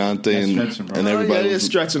what DeJounte and stretching, bro. everybody. Yeah, it's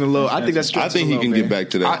stretching a little. I think that's I stretching. think he a can little get bit. back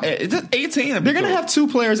to that. It's just 18. They're gonna have 2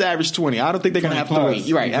 players average 20. I don't think they're gonna have 3.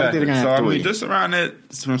 You're right. I don't think they're gonna have 3. So I mean, just around that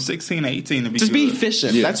from 16 to 18 to be Just be good.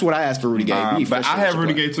 efficient. Yeah. That's what I asked for Rudy Gay. Be But efficient I have with your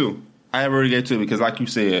Rudy play. Gay too. I have Rudy Gay too because, like you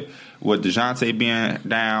said, with DeJounte being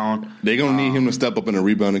down, They're gonna need him to step up in the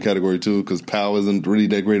rebounding category too, because Powell isn't really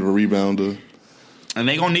that great of a rebounder. and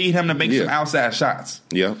they're gonna need him to make Yeah. some outside shots.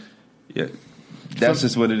 Yeah, Yeah, that's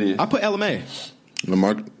just what it is. I put LMA.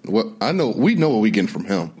 Lamar. What I know, we know what we getting from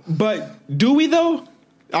him. But do we though?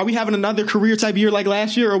 Are we having another career type year like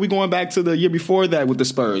last year, or are we going back to the year before that with the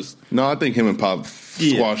Spurs? No, I think him and Pop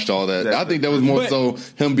squashed all that. I think that was more But- so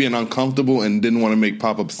him being uncomfortable and didn't want to make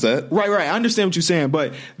Pop upset. Right. I understand what you're saying,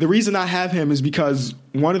 but the reason I have him is because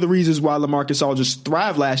one of the reasons why LaMarcus Aldridge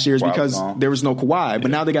thrived last year is Kawhi because was gone. there was no Kawhi. But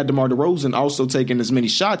now they got DeMar DeRozan also taking as many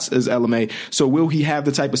shots as LMA. So will he have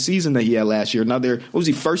the type of season that he had last year? Another, what was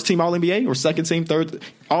he, first team All NBA or second team, third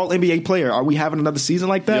All NBA player? Are we having another season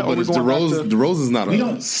like that? Yeah, or but we it's going back to- DeRozan's not We a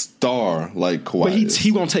don't- star like Kawhi. But is.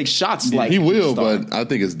 he won't take shots like He will, star. but I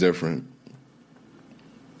think it's different.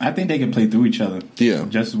 I think they can play through each other. Yeah.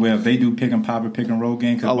 Just as well. If they do pick and pop or pick and roll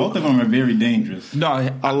game, because A both of them are very dangerous. no,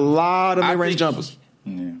 a lot of I mid-range think- jumpers.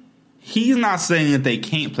 Yeah. he's not saying that they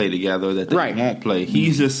can't play together or that they Right. won't play.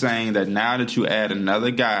 He's just saying that now that you add another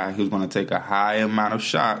guy who's going to take a high amount of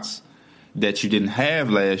shots that you didn't have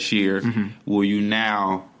last year, will you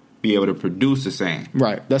now be able to produce the same?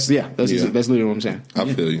 Right. That's literally what I'm saying.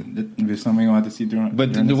 I feel you. There's something you're going to have to see during.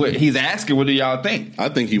 But during the he's asking, what do y'all think? I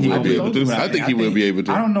think he will be able to. I think he will be able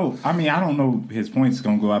to. I don't know. I mean, I don't know his points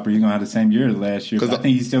going to go up or he's going to have the same year as last year. 'Cause But I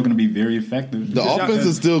think he's still going to be very effective. The offense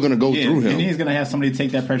is still going to go through And him. he's going to have somebody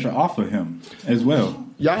take that pressure off of him as well.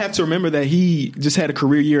 Y'all have to remember that he just had a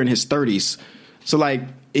career year in his 30s. So, like,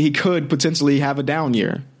 he could potentially have a down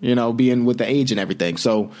year, being with the age and everything.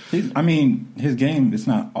 So, his game is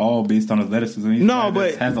not all based on athleticism.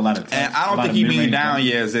 But has a lot of. And I don't think he mean down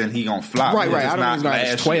years and he gonna flop. Right. I don't think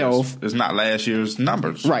he's not 12. It's not last year's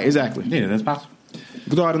numbers. Right. Exactly. Yeah, that's possible.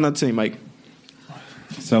 Go out another team, Mike.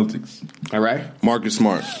 Celtics. All right. Marcus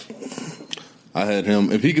Smart. I had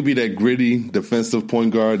him. If he could be that gritty defensive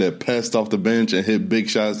point guard that passed off the bench and hit big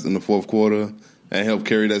shots in the fourth quarter and help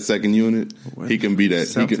carry that second unit, he can be that.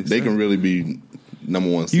 They can really be number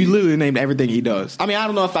one seed. You literally named everything he does. I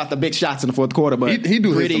don't know about the big shots in the fourth quarter, but he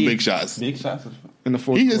do hit some big shots. Big shots. In the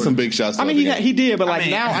fourth He quarter. hit some big shots. He did, but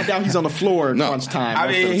now I doubt he's on the floor crunch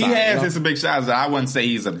time. He has hit some big shots. I wouldn't say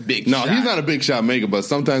he's a big shot. No, he's not a big shot maker, but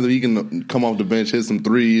sometimes if he can come off the bench, hit some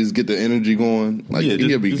threes, get the energy going,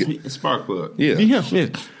 he'll be good. Spark plug. Yeah.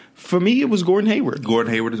 For me, it was Gordon Hayward.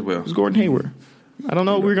 Gordon Hayward as well. It was Gordon Hayward. I don't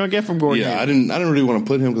know what we're gonna get from Gordon. Yeah, Hayward. I didn't really want to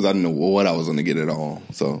put him because I didn't know what I was going to get at all.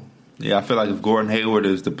 So yeah, I feel like if Gordon Hayward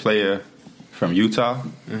is the player from Utah,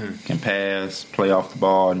 can pass, play off the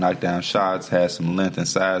ball, knock down shots, has some length and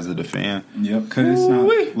size to defend. Yep, because it's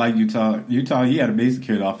not like Utah. Utah, he had to basically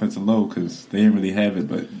carry the offensive load because they didn't really have it.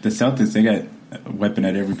 But the Celtics, they got a weapon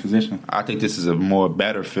at every position. I think this is a more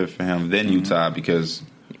better fit for him than Utah because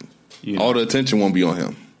all the attention won't be on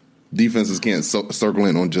him. Defenses can't circle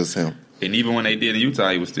in on just him. And even when they did in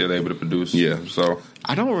Utah, he was still able to produce. Yeah. So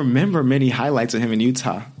I don't remember many highlights of him in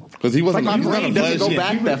Utah. Because he wasn't. My brain doesn't go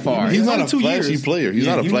back that far. He's not a 2 flashy years. player. He's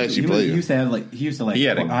not a flashy player. He used to have he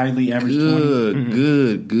had a highly average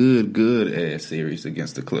 20. good ass series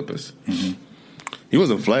against the Clippers. He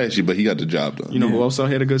wasn't flashy, but he got the job done. You know who also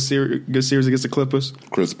had a good series against the Clippers?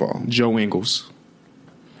 Chris Paul. Joe Ingles.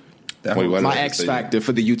 Wait, why did My I X say factor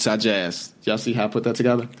for the Utah Jazz. Y'all see how I put that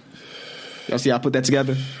together?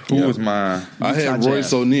 Who was mine? I had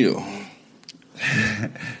Royce O'Neal.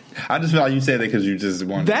 I just feel like you said that because you just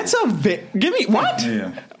wanted. That's give me what?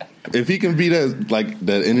 Yeah. If he can be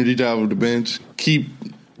that energy job of the bench, keep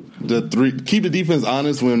the defense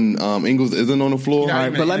honest when Ingles isn't on the floor. All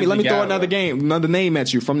right, but let me throw another name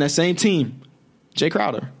at you from that same team. Jay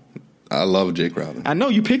Crowder. I love Jay Crowder. I know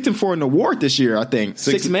you picked him for an award this year, I think.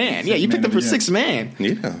 Six man. Yeah, you picked him for 6 man.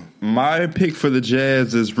 Yeah. My pick for the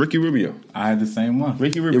Jazz is Ricky Rubio. I had the same one.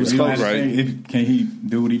 Ricky Rubio. It was close, right? Can he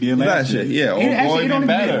do what he did last year? Yeah, or even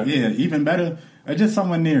better. Even better. Or just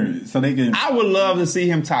someone near it, so they can. I would love to see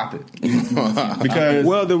him top it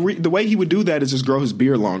because the way he would do that is just grow his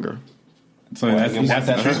beard longer. So that's Or get more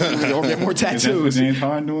Is that what tattoos. James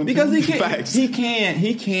Harden doing? because too?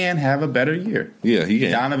 he can have a better year. Yeah, he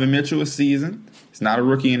can. Donovan Mitchell is seasoned. He's not a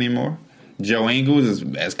rookie anymore. Joe Ingles is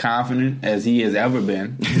as confident as he has ever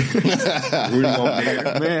been. Rudy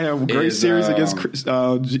Gobert, Man, great series against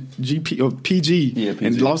PG. Yeah, PG.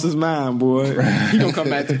 And lost his mind, boy. He gonna come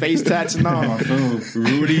back to face tats and all.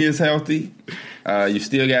 Rudy is healthy. You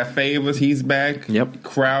still got Favors. He's back. Yep.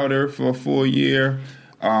 Crowder for a full year.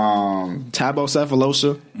 Thabo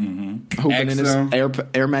Sefolosha, hooping in his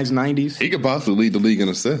Air Max 90s. He could possibly lead the league in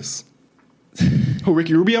assists. Who,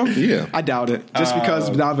 Ricky Rubio? Yeah. I doubt it. Just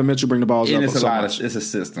because Donovan Mitchell bring the balls And up it's a so lot. much. It's a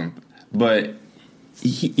system, but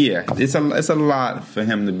it's a lot for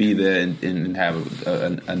him to be there and have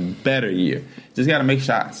a better year. Just got to make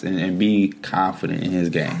shots and be confident in his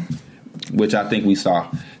game, which I think we saw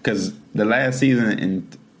because the last season in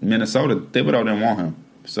Minnesota, Thibodeau didn't want him.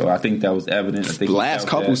 So I think that was evident. I think The last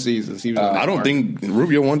couple seasons, he was I don't think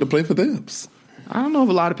Rubio wanted to play for Thibs. I don't know if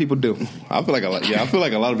a lot of people do. I feel like a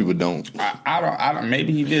lot of people don't. I don't.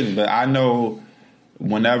 Maybe he didn't, but I know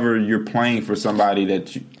whenever you're playing for somebody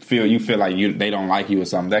that you feel like they don't like you or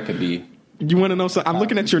something, that could be. You want to know something? I'm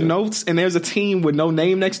looking at your notes, and there's a team with no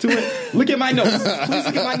name next to it. Look at my notes. Please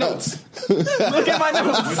look at my notes. Look at my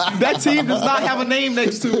notes. That team does not have a name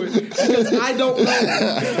next to it because I don't know.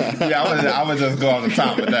 Yeah, I would just go on the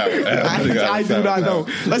top of that one. I do not know.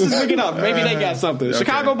 Let's just look it up. Maybe they got something. Okay.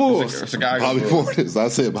 Chicago Bulls. Chicago Bobby Bulls. Portis. I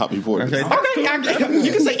said Bobby Portis. Okay. Okay,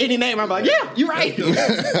 you can say any name. I'm like, yeah, you're right.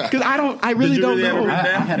 Because I really Did you don't really know. ever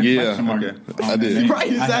I had a Yeah. question mark. Okay. on I did. that. Right,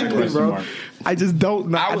 I had a exactly, question bro. mark. I just don't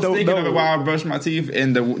know. I was thinking of it while I brushed my teeth,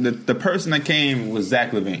 and the person that came was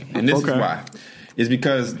Zach LaVine, and this is why. It's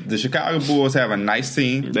because the Chicago Bulls have a nice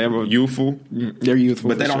team, they're youthful, They're youthful,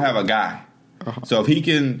 but they don't have a guy. So if he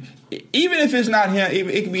can, even if it's not him,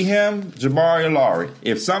 it can be him, Jabari or Laurie.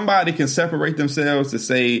 If somebody can separate themselves to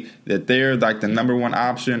say that they're like the number one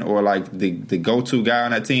option or like the go-to guy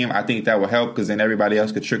on that team, I think that will help because then everybody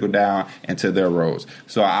else could trickle down into their roles.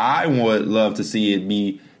 So I would love to see it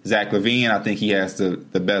be Zach LaVine. I think he has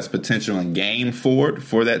the best potential in game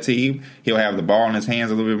for that team. He'll have the ball in his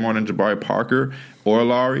hands a little bit more than Jabari Parker or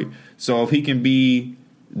Laurie. So if he can be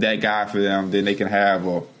that guy for them, then they can have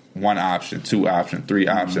a 1 option, 2 option, 3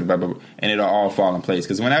 option, blah, blah, blah, and it'll all fall in place.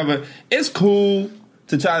 Because whenever it's cool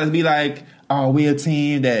to try to be like, oh, we're a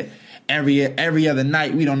team that every other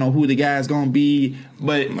night we don't know who the guy's gonna be,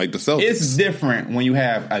 but like the Celtics, it's different when you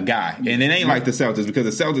have a guy, and it ain't like the Celtics because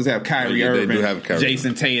the Celtics have Kyrie Irving,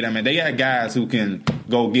 Jason Tatum, and they got guys who can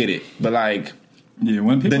go get it. But like,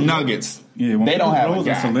 when people, the Nuggets, when they don't have roles a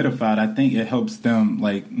guy. are solidified. I think it helps them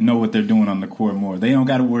like know what they're doing on the court more. They don't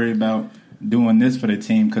got to worry about doing this for the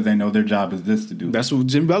team because they know their job is this to do. That's what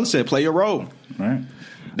Jim Butler said. Play your role. Right.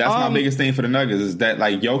 That's my biggest thing for the Nuggets is that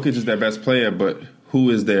like Jokic is their best player, but who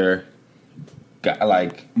is their guy?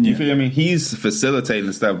 Like, you feel me? He's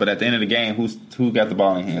facilitating stuff, but at the end of the game, who got the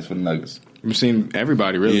ball in hands for the Nuggets? We've seen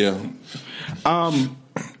everybody really. Yeah.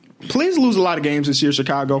 Please lose a lot of games this year,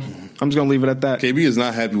 Chicago. I'm just gonna leave it at that. KB is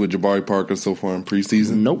not happy with Jabari Parker so far in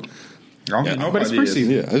preseason. Nope. I don't think But it's preseason.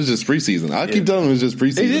 Yeah, it's just preseason. I keep telling him it's just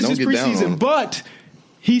preseason. It is don't just get down on preseason, him. but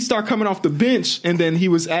he started coming off the bench, and then he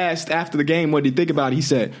was asked after the game, what did he think about it? He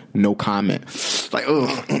said, no comment. Like,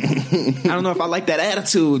 ugh. I don't know if I like that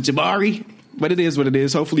attitude, Jabari. But it is what it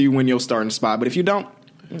is. Hopefully you win your starting spot. But if you don't,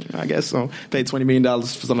 I guess so. Pay $20 million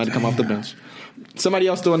for somebody to come off the bench. Somebody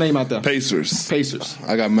else throw a name out there. Pacers.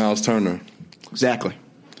 I got Miles Turner. Exactly.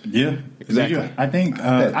 Yeah, exactly. I think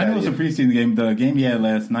I know it was a preseason game. The game he had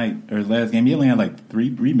last night or his last game, he only had like 3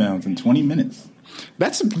 rebounds in 20 minutes.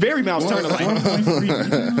 That's very Miles Turner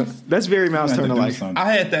like. That's very Miles Turner like.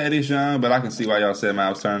 I had Thaddeus Young, but I can see why y'all said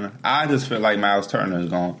Miles Turner. I just feel like Miles Turner is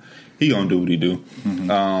gonna do what he do.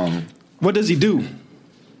 Mm-hmm. What does he do?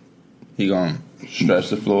 He gonna stretch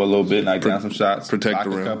the floor a little bit, knock down some shots, protect the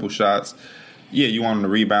rim. A couple shots. Yeah, you want him to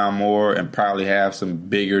rebound more and probably have some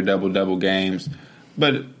bigger double games.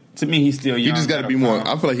 But to me, he's still young. He just got to be more.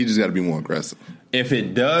 I feel like he just got to be more aggressive. If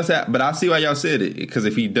it does happen, but I see why y'all said it, because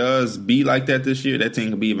if he does be like that this year, that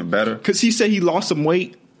team can be even better. Because he said he lost some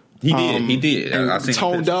weight. He did. I seen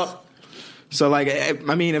toned up. So, like,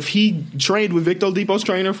 I mean, if he trained with Victor Oladipo's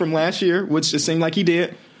trainer from last year, which it seemed like he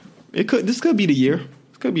did, this could be the year.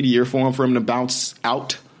 This could be the year for him to bounce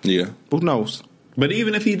out. Yeah. Who knows? But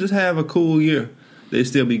even if he just have a cool year, they'd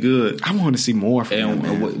still be good. I want to see more from him,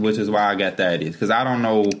 man. Which is why I got that is because I don't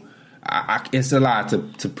know. It's a lot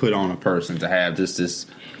to put on a person to have just this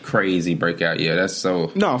crazy breakout. Yeah, that's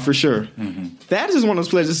so. No, for sure. Mm-hmm. That is one of those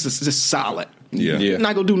players that's just solid. Yeah.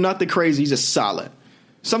 Not going to do nothing crazy. He's just solid.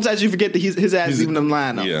 Sometimes you forget that his ass is even in the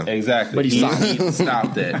lineup. Yeah, exactly. But he needs to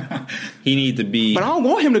stop that. He need to be. But I don't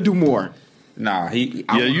want him to do more. Nah, you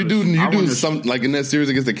do some like in that series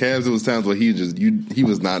against the Cavs. There was times where he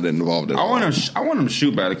was not involved at all. I want him to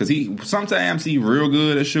shoot better because sometimes he real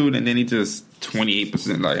good at shooting and then he just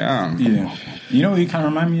 28%. Like yeah, you know what he kind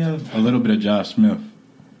of remind me of a little bit of Josh Smith.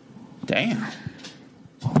 Damn.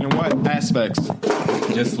 In what aspects?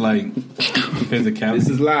 Just like physicality. This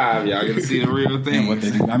is live, y'all get to see the real thing. And what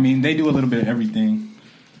they do. I mean, they do a little bit of everything.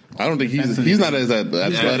 I don't think he's not as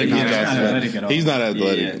athletic as Josh Smith. He's not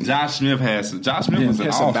athletic. Yeah, Josh Smith was an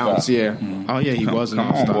all-star. Bounce, yeah. Oh yeah, he was an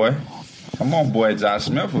all-star. Come on, boy. Josh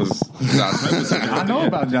Smith was. I know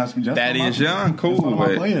about Josh Smith. That is young, cool. One of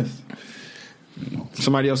my players.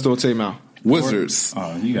 Somebody else throw a team out. Wizards.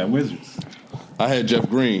 Oh, you got Wizards. I had Jeff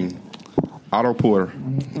Green. Otto Porter.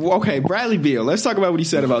 Well, okay, Bradley Beal. Let's talk about what he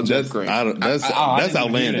said about Jeff Green. That's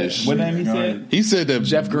outlandish. What name he said? He said that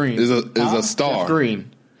Jeff Green is a star. Jeff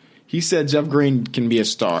Green. He said Jeff Green can be a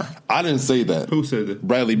star. I didn't say that. Who said that?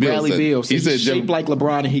 Bradley Beal. He said shaped like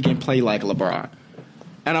LeBron and he can play like LeBron.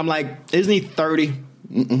 And I'm like, isn't he 30?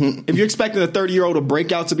 Mm-hmm. If you're expecting a 30-year-old to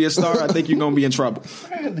break out to be a star, I think you're going to be in trouble.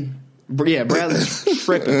 Bradley. Yeah, Bradley's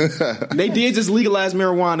tripping. They did just legalize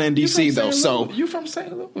marijuana in D.C., though. So you from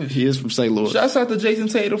St. Louis? He is from St. Louis. Shouts out to Jason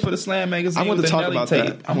Tatum for the Slam magazine. I want to talk about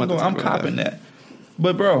that. I'm copping that.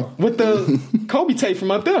 But bro, with the Kobe tape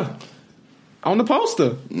from up there on the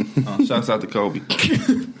poster. Shouts out to Kobe.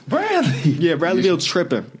 Bradley. Yeah, Bradley Beal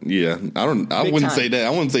tripping. Yeah, I wouldn't say that. I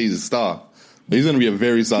wouldn't say he's a star. He's going to be a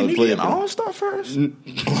very solid player. Can he be an all-star first? Man,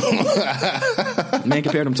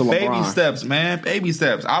 compared him to LeBron. Baby steps, man. Baby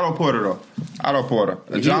steps. Otto Porter, though. Otto Porter.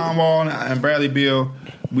 John Wall and Bradley Beal,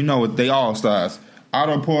 we know they all-stars.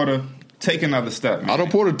 Otto Porter, take another step, man. Otto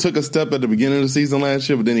Porter took a step at the beginning of the season last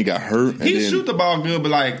year, but then he got hurt. He shoot the ball good, but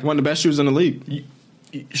like... one of the best shooters in the league.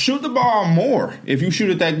 Shoot the ball more if you shoot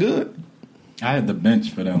it that good. I had the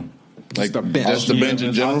bench for them. Like the bench. Just the bench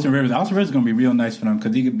in general. Austin Rivers is going to be real nice for them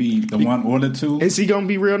because he could be the one or the two. Is he going to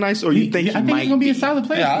be real nice, or you think he I think might he's going to be a solid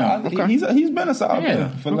player? Yeah, okay. He's been a solid player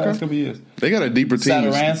for the last couple of years. They got a deeper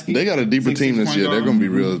team. They got a deeper team this year. They're going to be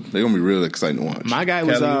real. They're going to be real exciting to watch. My guy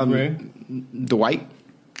was Dwight.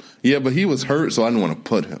 Yeah, but he was hurt, so I didn't want to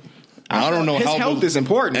put him. I don't know his how health is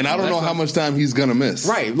important, and I don't know how much time he's gonna miss.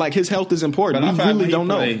 Right, like his health is important. But We really don't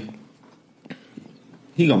know.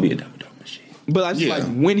 He gonna be a double machine. But I just like,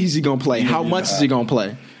 when is he gonna play? How much is he gonna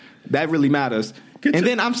play? That really matters. And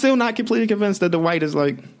then I'm still not completely convinced that Dwight is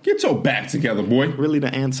like Get your back together, boy. really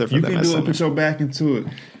the answer for You them. can at do it. center. Put your back into it.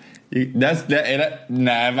 That's that.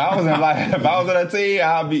 Nah, if I was in that team,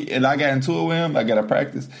 I'll be. And I got into it with him. I got to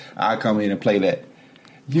practice. I come in and play that.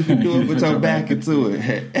 You can do it. Put your back into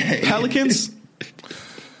it. Pelicans.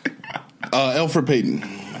 Elfrid Payton.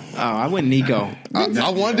 Oh, I went Nico.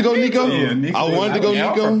 I wanted to go Nico. Yeah, Nico. I wanted to go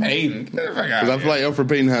Nico. Payton. Because I feel like Elfrid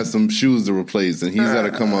Payton has some shoes to replace, and he's got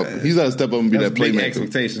to come up. He's got to step up and be that big playmaker.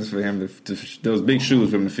 expectations for him. Those big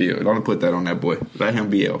shoes for him to fill. Don't put that on that boy. Let him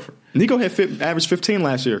be Elfrid. Nico had averaged 15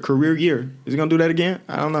 last year, career year. Is he gonna do that again?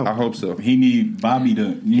 I don't know. I hope so. He need Bobby to,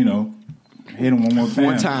 hit him one more time.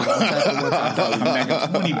 One time.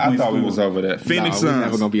 I thought we was over that. Phoenix We're never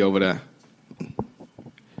Suns. gonna be over that.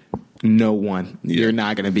 No one. Yeah. They're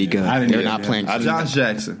not gonna be good. They're not playing. Josh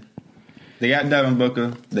Jackson. They got Devin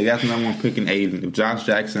Booker. They got the number one pick in Aiden. If Josh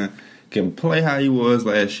Jackson can play how he was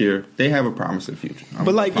last year, they have a promising future.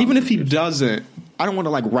 But like, even if he doesn't, I don't want to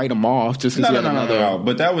like write him off just because he had another. No.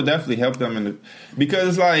 But that would definitely help them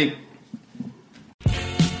because like.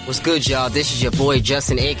 What's good, y'all? This is your boy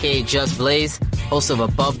Justin, aka Just Blaze, host of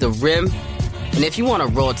Above the Rim. And if you want a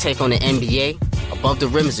raw take on the NBA, Above the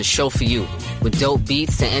Rim is a show for you. With dope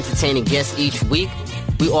beats and entertaining guests each week,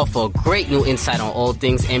 we offer a great new insight on all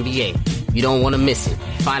things NBA. You don't want to miss it.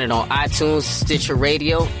 Find it on iTunes, Stitcher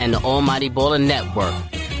Radio, and the Almighty Baller Network.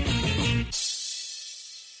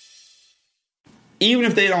 Even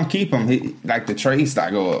if they don't keep him, like the trade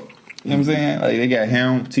stock go up. You know what I'm saying? Like they got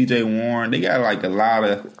him, T.J. Warren. They got like a lot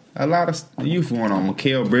of youth going on.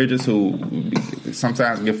 Mikal Bridges, who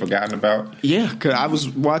sometimes get forgotten about. Yeah, because I was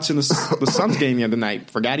watching the Suns game the other night.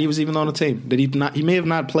 Forgot he was even on the team. Did he not? He may have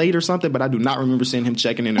not played or something, but I do not remember seeing him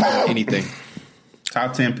checking in or anything.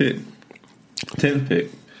 Top 10 pick. 10th pick.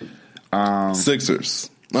 Sixers.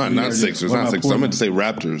 No, not Sixers. Not Sixers. I meant to say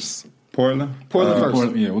Raptors. Portland Portland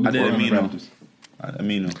first. Yeah, we'll do I did Portland Amino. Raptors.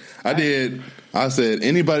 I did. I said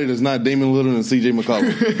anybody that's not Damian Lillard and C.J.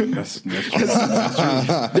 McCollum. That's true.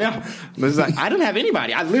 Yeah, it's like, I didn't have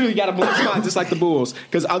anybody. I literally got a blank spot just like the Bulls.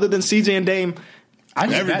 Because other than CJ and Dame,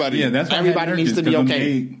 Everybody. That's why Everybody needs to be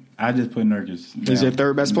okay. I just put Nurkic. He's your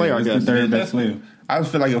third best player, I guess. The third best player. I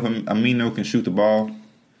just feel like if Amino can shoot the ball.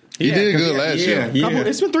 He did good last year. Yeah.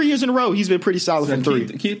 It's been 3 years in a row. He's been pretty solid from three.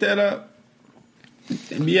 Keep that up.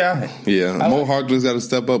 Yeah. Mo Harkless got to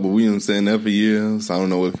step up, but we've been saying that for years. I don't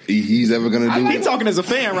know if he's ever going to do He's it. talking as a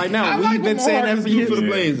fan right now. I We've like been what saying Mo that for Harkless do years. for the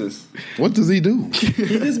Blazers. What does he do?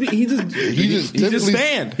 He just He just typically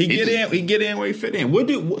stand. He get in where he fit in.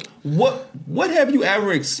 What have you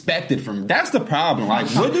ever expected from? That's the problem. Like,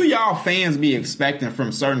 what do y'all fans be expecting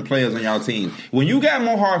from certain players on y'all team? When you got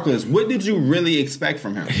Mo Harkless, what did you really expect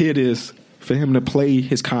from him? It is for him to play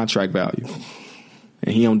his contract value,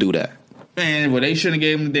 and he don't do that. Man, well, they shouldn't have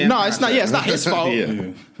gave him the damn. No, it's not. Yeah, it's not his fault.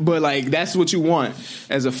 Yeah. But like, that's what you want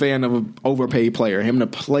as a fan of an overpaid player. Him to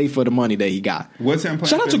play for the money that he got. What's him playing?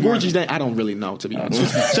 Shout out to for his Gorgie market? Jang. I don't really know, to be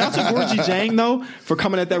honest. Shout out to Gorgie Jang though for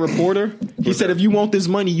coming at that reporter. He said, if you want this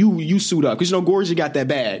money, you suit up, because Gorgie got that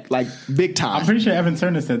bag like big time. I'm pretty sure Evan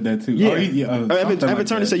Turner said that too. Yeah, Evan Evan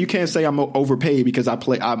Turner said you can't say I'm overpaid because I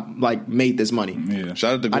like made this money. Yeah.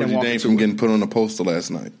 Shout out to I didn't Gorgie walk Dane into from it. getting put on a poster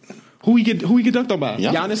last night. Who he get dunked on by?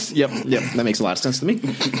 Giannis. Giannis? Yep, that makes a lot of sense to me.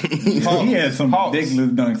 He had some Hawks. ridiculous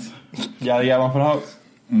dunks. Y'all got one for the Hawks?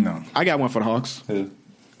 No. I got one for the Hawks. Who?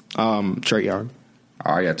 Trey Young.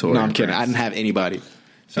 Oh, I got Torian. No, I'm kidding. I didn't have anybody.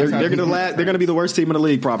 They're gonna be the worst team in the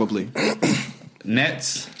league probably.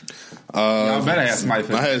 Nets. Y'all better have somebody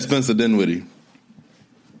for I had Spencer Dinwiddie.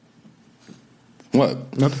 What?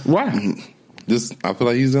 Why? I feel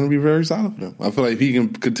like he's going to be very solid for them. I feel like if he can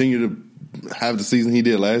continue to have the season he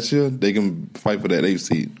did last year, they can fight for that 8th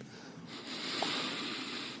seed.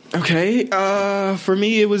 Okay. For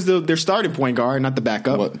me, it was their starting point guard, not the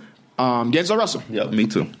backup. What? D'Angelo Russell. Yep, me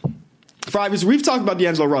too. For obvious, we've talked about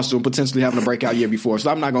D'Angelo Russell potentially having a breakout year before, so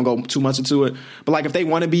I'm not going to go too much into it. But like, if they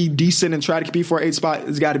want to be decent and try to compete for an 8th spot,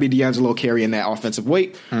 it's got to be D'Angelo carrying that offensive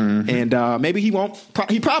weight. Mm-hmm. And maybe he won't.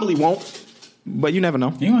 He probably won't. But you never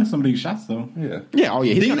know. He gonna hit some big shots though. Yeah. Yeah. Oh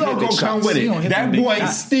yeah. He's D-Lo gonna hit big gonna come shots. with He gonna it. hit That some big boy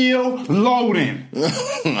shots. still loading.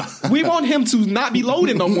 We want him to not be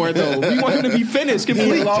loading no more, though. We want him to be finished, He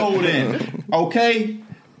complete. loading. Okay.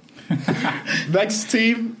 Next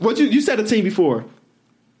team. What you said a team before?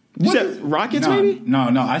 You said Rockets, maybe?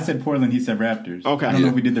 No. I said Portland. He said Raptors. Okay. I don't know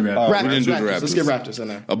if we did the Raptors. Raptors, we didn't do the Raptors. Let's Raptors. get Raptors in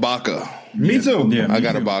there. Ibaka. Me too. Yeah, I me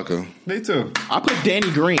got too. Ibaka. Me too. I put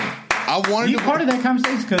Danny Green. I wanted You to part of that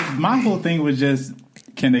conversation because my whole thing was just,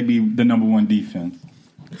 can they be the number one defense?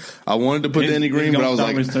 I wanted to put Danny Green, but I was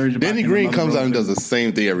like, Danny Green comes out and does the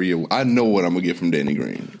same thing every year. I know what I'm gonna get from Danny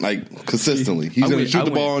Green, like consistently. He's gonna shoot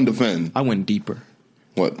the ball and defend. I went deeper.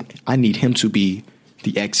 What? I need him to be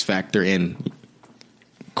the X factor in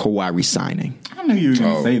Kawhi resigning. I knew you were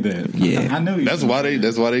going to say that. Yeah. I knew you. That's why they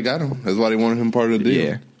got him. That's why they wanted him part of the deal.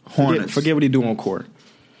 Yeah. Hornets. Forget what he do on court.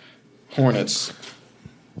 Hornets.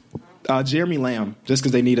 Jeremy Lamb, just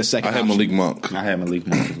because they need a second. I had option. Malik Monk. I had Malik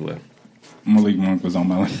Monk as well. Malik Monk was on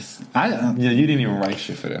my list. Yeah, you didn't even write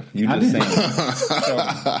shit for them. You I just didn't.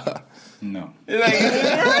 saying. No.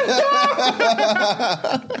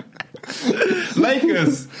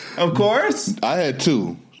 Lakers, of course. I had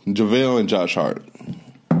two, JaVale and Josh Hart.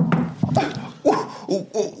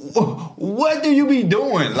 What do you be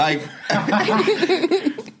doing? Like,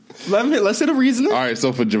 Let's hit a reasoning. All right,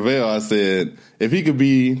 so for JaVale, I said if he could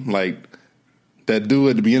be like that dude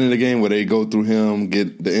at the beginning of the game where they go through him,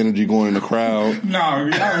 get the energy going in the crowd. No,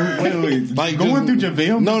 wait. Like going just, through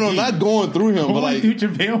JaVale? No, not going through him, but like through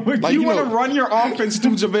JaVale? like, You you want to know- run your offense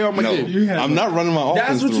through JaVale McGee? No, I'm not running my offense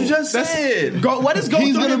that's what through you just said. What does go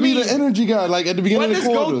He's through gonna him be mean? the energy guy, like at the beginning What of does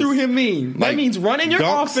the go quarters. through him mean? That Like, means running your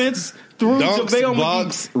dunks, offense through Dunks, JaVale McGee.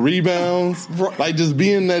 blocks, rebounds, like just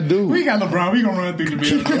being that dude. We got LeBron. We going to run through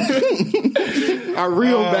JaVale. A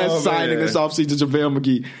real best signing man. this offseason, JaVale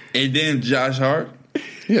McGee. And then Josh Hart.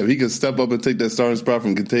 Yeah, if he could step up and take that starting spot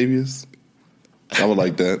from Contavious, I would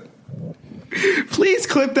like that. Please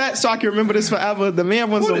clip that so I can remember this forever. The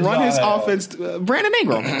man wants Who to did run y'all his have? offense. Brandon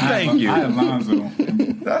Ingram. Thank you. I had Lonzo.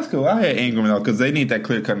 That's cool. I had Ingram though because they need that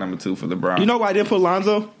clear cut number 2 for LeBron. You know why I didn't put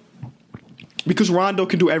Lonzo? Because Rondo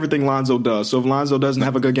can do everything Lonzo does. So if Lonzo doesn't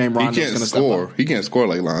have a good game, He Rondo's going can't to step score. up. He can't score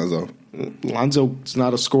like Lonzo, Lonzo's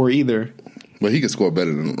not a scorer either. but he can score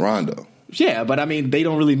better than Rondo. Yeah, but I mean, they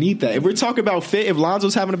don't really need that. If we're talking about fit, if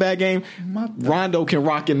Lonzo's having a bad game, Rondo can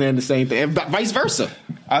rock in there and the same thing, and vice versa.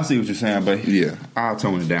 I see what you're saying, but Yeah. I'll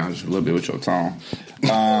tone it down just a little bit with your tone.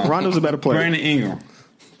 Rondo's a better player.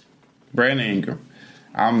 Brandon Ingram.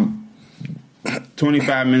 I'm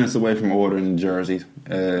 25 minutes away from ordering the jerseys.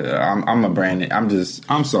 I'm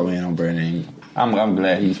so in on Brandon Ingram. I'm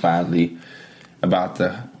glad he's finally about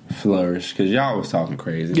to flourish because y'all was talking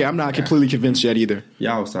crazy. Yeah, I'm not completely convinced yet either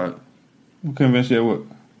Y'all was talking. I'm convinced you what?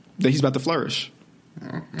 that he's about to flourish.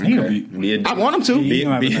 He'll be. I want him to. He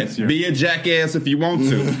gonna have a nice year. Be a jackass if you want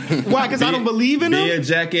to. Why? Because I don't believe in Be a him?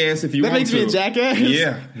 jackass if you That want makes to. me a jackass?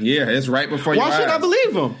 Yeah. It's right before your Why should I eyes.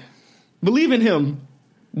 believe him? Believe in him.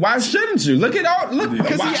 Why shouldn't you? Look at all. Look,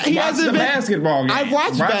 Because watch, he watch hasn't the been. basketball game. I've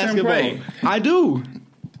watched Watch him basketball. play. I do.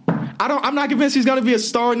 I'm not convinced he's going to be a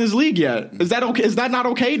star in this league yet. Is that okay? Is that not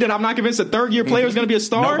okay? Then I'm not convinced a third year player is going to be a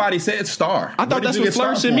star. Nobody said star. I thought Where did that's you what get star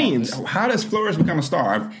flourishing from? means. How does flourish become a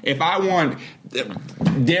star? If I want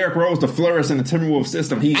Derrick Rose to flourish in the Timberwolves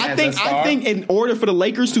system, he has a star. I think in order for the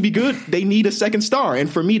Lakers to be good, they need a second star, and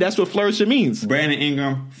for me, that's what flourishing means. Brandon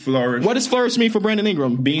Ingram flourish. What does flourish mean for Brandon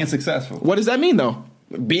Ingram? Being successful. What does that mean, though?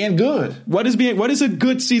 Being good. What is a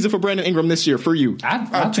good season for Brandon Ingram this year for you? I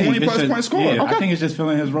 20 think it's plus just- point scorer. Yeah, Okay. I think it's just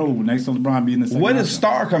filling his role next to LeBron being the second. What does option.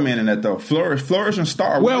 star come in that though? Flourish and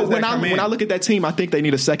star. Where Well, does that come in? when I look at that team, I think they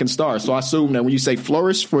need a second star. So I assume that when you say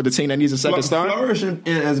flourish for the team that needs a second star, flourish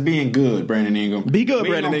as being good, Brandon Ingram. Be good, we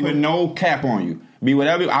Brandon don't put Ingram. no cap on you. Be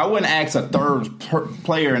whatever. I wouldn't ask a third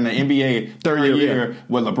player in the NBA Third year,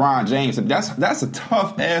 with LeBron James. That's a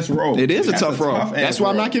tough ass role. It is a That's tough role. tough-ass That's why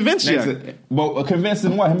I'm role. not convinced yet. But convinced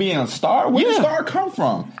in what? Him being a star? Where did Yeah. star come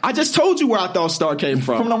from? I just told you where I thought star came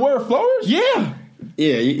From the word flourish? Yeah.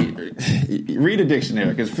 Yeah, read a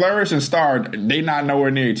dictionary because flourish and star they not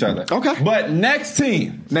nowhere near each other. Okay. But next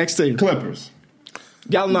team, Next team. Clippers.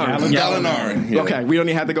 Gallinari. Gallinari. Yeah. Okay, we don't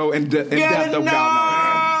even have to go in depth of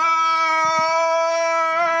Gallinari.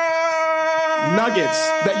 Nuggets.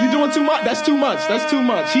 That you doing too much. That's too much. That's too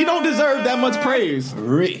much. He don't deserve that much praise.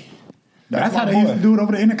 That's how they used to do it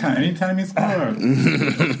over the intercom. Anytime he scored.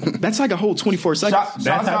 That's like a whole 24 seconds.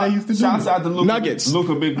 That's how they used to do Shouts it. out to Luka, Nuggets.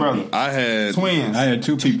 Luka Big Brother. I had Twins. I had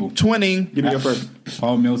two people. 20. Give me your first.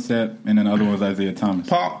 Paul Millsap and then the other one was Isaiah Thomas.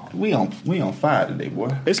 Paul, we on fire today,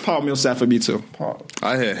 boy. It's Paul Millsap for me too. Paul.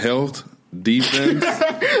 I had health, defense,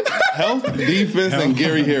 and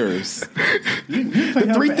Gary Harris.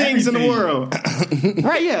 The three things in the world.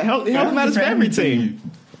 Right, yeah. Health matters for every team.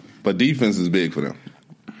 But defense is big for them.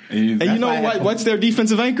 And you know what? What's their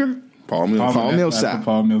defensive anchor? Paul Millsap. Paul Millsap.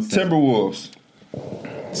 Paul Millsap. Timberwolves.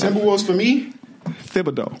 Timberwolves for me,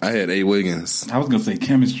 Thibodeau. I had A. Wiggins. I was gonna say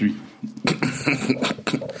chemistry.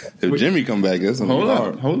 If Jimmy come back, that's gonna be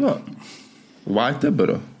hard. Hold up. Why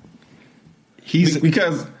Thibodeau? He's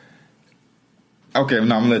Because Okay, no,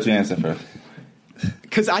 I'm gonna let you answer first.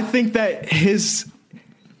 Because I think that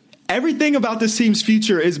everything about this team's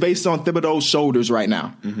future is based on Thibodeau's shoulders right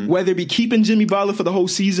now. Mm-hmm. Whether it be keeping Jimmy Butler for the whole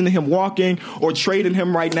season and him walking, or trading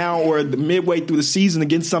him right now, or midway through the season to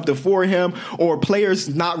get something for him, or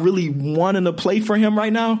players not really wanting to play for him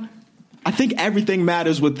right now. I think everything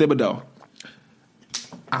matters with Thibodeau.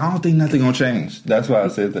 I don't think nothing gonna change. That's why I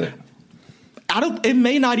said that. It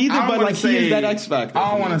may not either, but like he is that X factor.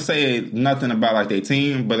 I don't want to say nothing about like their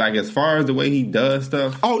team, but like as far as the way he does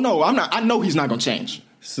stuff. Oh no, I'm not. I know he's not gonna change.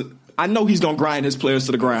 I know he's gonna grind his players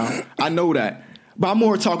to the ground. I know that, but I'm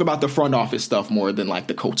more talking about the front office stuff more than like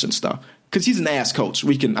the coaching stuff. Because he's an ass coach.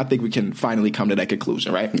 I think we can finally come to that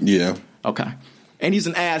conclusion, right? Yeah. Okay. And he's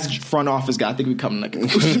an ass front office guy. I think we come to that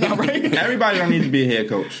conclusion now, right? Everybody don't need to be a head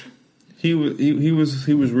coach. He was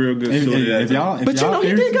real good. If But y'all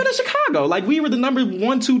he did good in Chicago. Like we were the number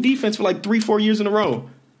 1-2 defense for like 3-4 years in a row.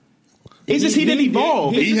 It's just he didn't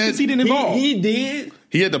evolve. He didn't evolve. He did.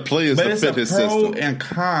 He had the players to fit his system. But it's a pro and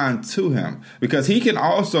con to him because he can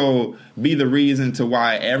also be the reason to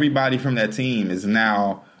why everybody from that team is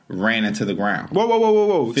now ran into the ground.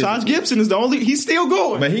 Whoa. Josh Gibson is the only... He's still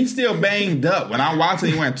going. But he's still banged up. When I'm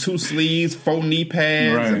watching, he wearing 2 sleeves, 4 knee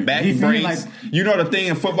pads, and back brace. You know the thing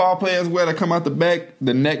in football players wear that come out the back,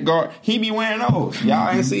 the neck guard? He be wearing those. Y'all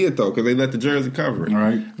ain't see it, though, because they let the jersey cover it.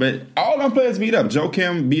 Right. But all them players beat up. Joe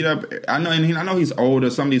Kim beat up... I know he's older.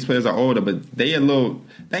 Some of these players are older, but they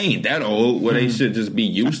ain't that old where they should just be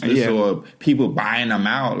useless or people buying them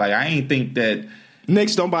out. Like, I ain't think that...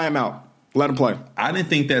 Knicks, don't buy him out. Let him play. I didn't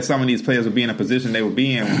think that some of these players would be in a position they would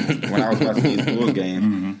be in when I was watching these Bulls games.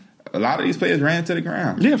 Mm-hmm. A lot of these players ran to the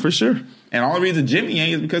ground. Yeah, for sure. And the only reason Jimmy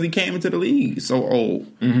ain't is because he came into the league so old.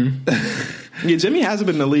 Mm-hmm. Yeah, Jimmy hasn't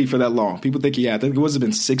been in the league for that long. People think he had. I think it was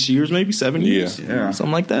been 6 years, maybe 7 years. Yeah.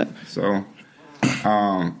 Something like that. So,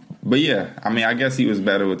 but yeah, I mean, I guess he was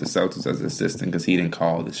better with the Celtics as an assistant because he didn't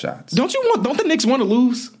call the shots. Don't the Knicks want to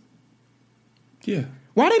lose? Yeah.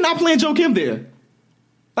 Why are they not playing Joe Kim there?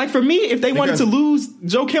 Like, for me, if they wanted to lose,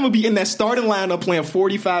 Joe Kim would be in that starting lineup playing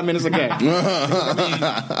 45 minutes a game.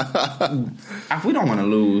 We don't want to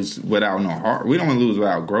lose without no heart. We don't want to lose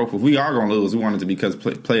without growth. If we are going to lose, we want it to be because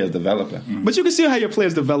players developing. Mm-hmm. But you can see how your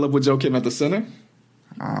players develop with Joe Kim at the center.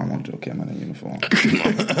 I don't want Joe Kim in a uniform.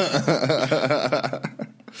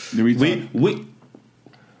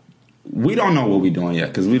 We don't know what we're doing yet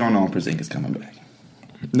because we don't know when Porzingis coming back.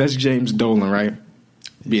 That's James Dolan, right?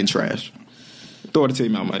 Being trash. Throw the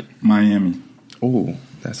team out, Mike. Miami. Ooh,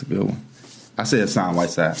 that's a good one. I said Hassan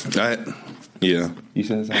Whiteside. Yeah. You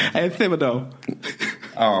said Hassan? I had Thibodeau.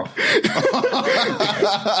 Oh.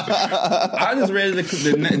 I just read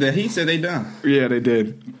that he said they done. Yeah, they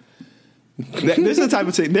did. This is the type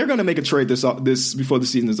of team. They're going to make a trade this before the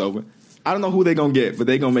season is over. I don't know who they're going to get, but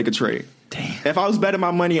they're going to make a trade. Damn. If I was betting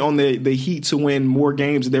my money on the Heat to win more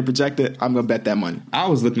games than they're projected, I'm going to bet that money. I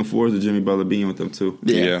was looking forward to Jimmy Butler being with them, too.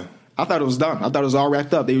 Yeah. I thought it was done. I thought it was all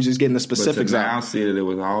wrapped up. They were just getting the specifics out. I see that it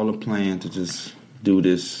was all a plan to just do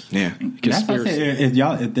this. Yeah. That's what I said.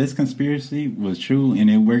 If this conspiracy was true and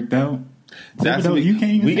it worked out, you can't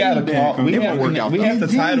even we gotta call. We have to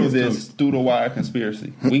title this Through the Wire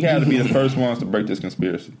Conspiracy. We got to be the first ones to break this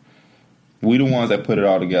conspiracy. We the ones that put it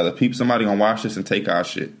all together. Somebody gonna watch this and take our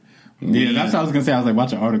shit. Yeah, that's what I was gonna say. I was like,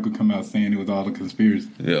 watch an article come out saying it was all a conspiracy.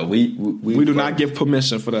 Yeah, we do not give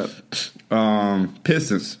permission for that.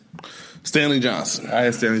 Pistons. Stanley Johnson. I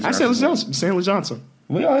had Stanley Johnson. Stanley Johnson.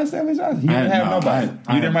 We all had Stanley Johnson. You didn't have nobody.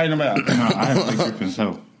 You didn't write nobody out. No, I had Blake Griffin.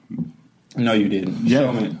 So no, you didn't.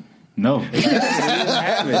 Show me. No, because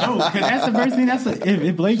that's the first thing.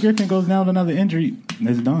 If Blake Griffin goes down with another injury,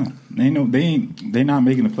 it's done. They not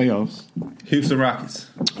making the playoffs. Houston Rockets.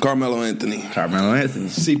 Carmelo Anthony.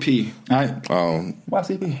 CP. Why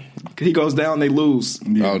CP? He goes down, they lose.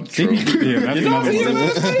 Yeah. Oh, true. Yeah,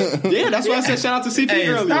 that's why I said shout out to CP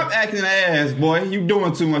earlier. Stop acting ass, boy. You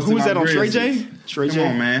doing too much. Who was that on Trey J? Come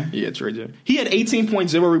on, man. Yeah, Trey J. He had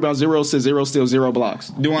 18.0 rebounds, 0 assists, 0 steals, 0 blocks.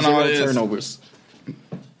 Doing 0 all this. turnovers.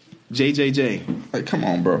 JJJ. Like, come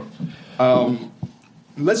on, bro.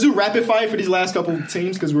 Let's do rapid fire for these last couple of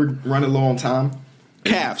teams because we're running low on time.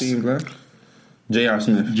 Cavs. J.R.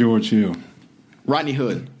 Smith. George Hill. Rodney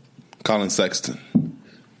Hood. Colin Sexton.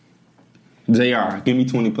 J.R. Give me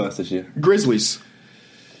 20 plus this year. Grizzlies.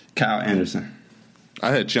 Kyle Anderson.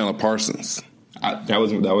 I had Chandler Parsons. That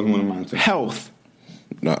was one of mine too. Health.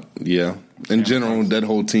 Yeah. In general, that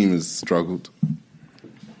whole team has struggled.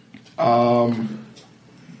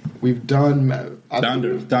 We've done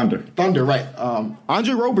Thunder, right?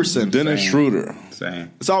 Andre Roberson, Dennis Schroeder.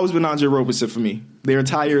 Same. It's always been Andre Roberson for me. Their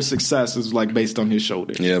entire success is like based on his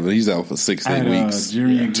shoulders. Yeah, but he's out for 6-8 weeks.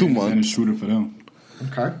 2 months. Dennis Schroeder for them.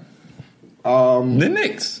 Okay. The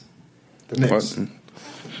Knicks. The Knicks.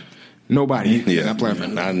 Nobody. Yeah, not playing for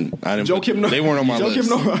them. I didn't. Joakim, They weren't on my list.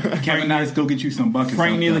 Kevin Knox, go get you some buckets.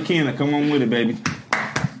 Frank Ntilikina, come on with it, baby.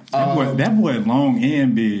 That boy long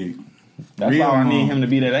and big. That's why I need him to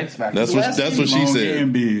be that X factor. That's what she Long said.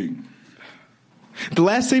 and big. The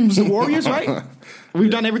last team was the Warriors, right? We've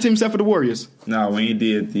done every team except for the Warriors. No, when he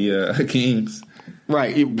did the Kings.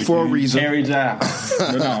 Right, for a reason. Harry Giles.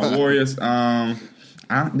 But no, Warriors. Andre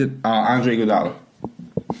Iguodala.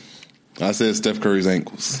 I said Steph Curry's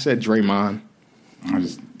ankles. I said Draymond. I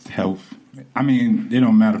just health. I mean, it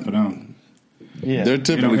don't matter for them. Yeah. They're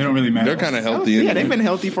typically. It don't really matter. They're kind of healthy. Yeah, anyway. they've been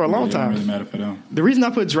healthy for a long It don't time. really matter for them. The reason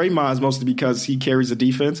I put Draymond is mostly because he carries the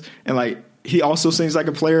defense, and like he also seems like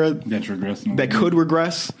a player That's regressing. that could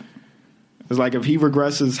regress. It's like if he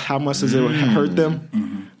regresses, how much does it hurt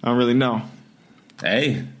them? I don't really know.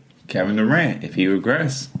 Hey, Kevin Durant, if he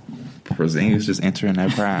regress, Porzingis just entering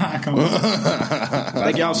that prime. Come on.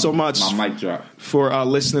 Thank y'all so much My mic drop. for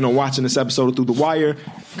listening or watching this episode of Through the Wire.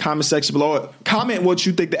 Comment section below. Comment what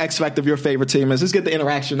you think the X factor of your favorite team is. Let's get the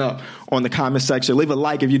interaction up on the comment section. Leave a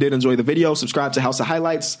like if you did enjoy the video. Subscribe to House of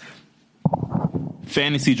Highlights.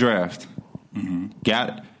 Fantasy draft.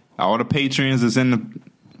 Got all the patrons is in the.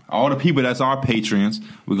 All the people that's our patrons,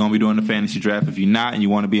 we're going to be doing the fantasy draft. If you're not and you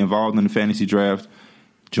want to be involved in the fantasy draft,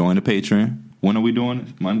 join the Patreon. When are we doing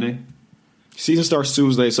it? Monday? Season starts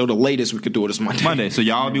Tuesday, so the latest we could do it is Monday. Monday. So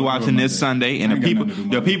y'all be watching this Sunday, and I ain't got nothing to do the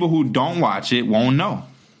Monday. people who don't watch it won't know.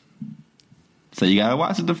 So you gotta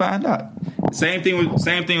watch it to find out. Same thing with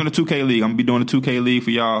the 2K League. I'm gonna be doing the 2K League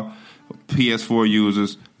for y'all PS4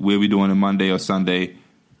 users. We'll be doing it Monday or Sunday.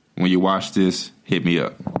 When you watch this, hit me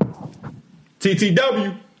up.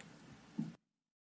 TTW.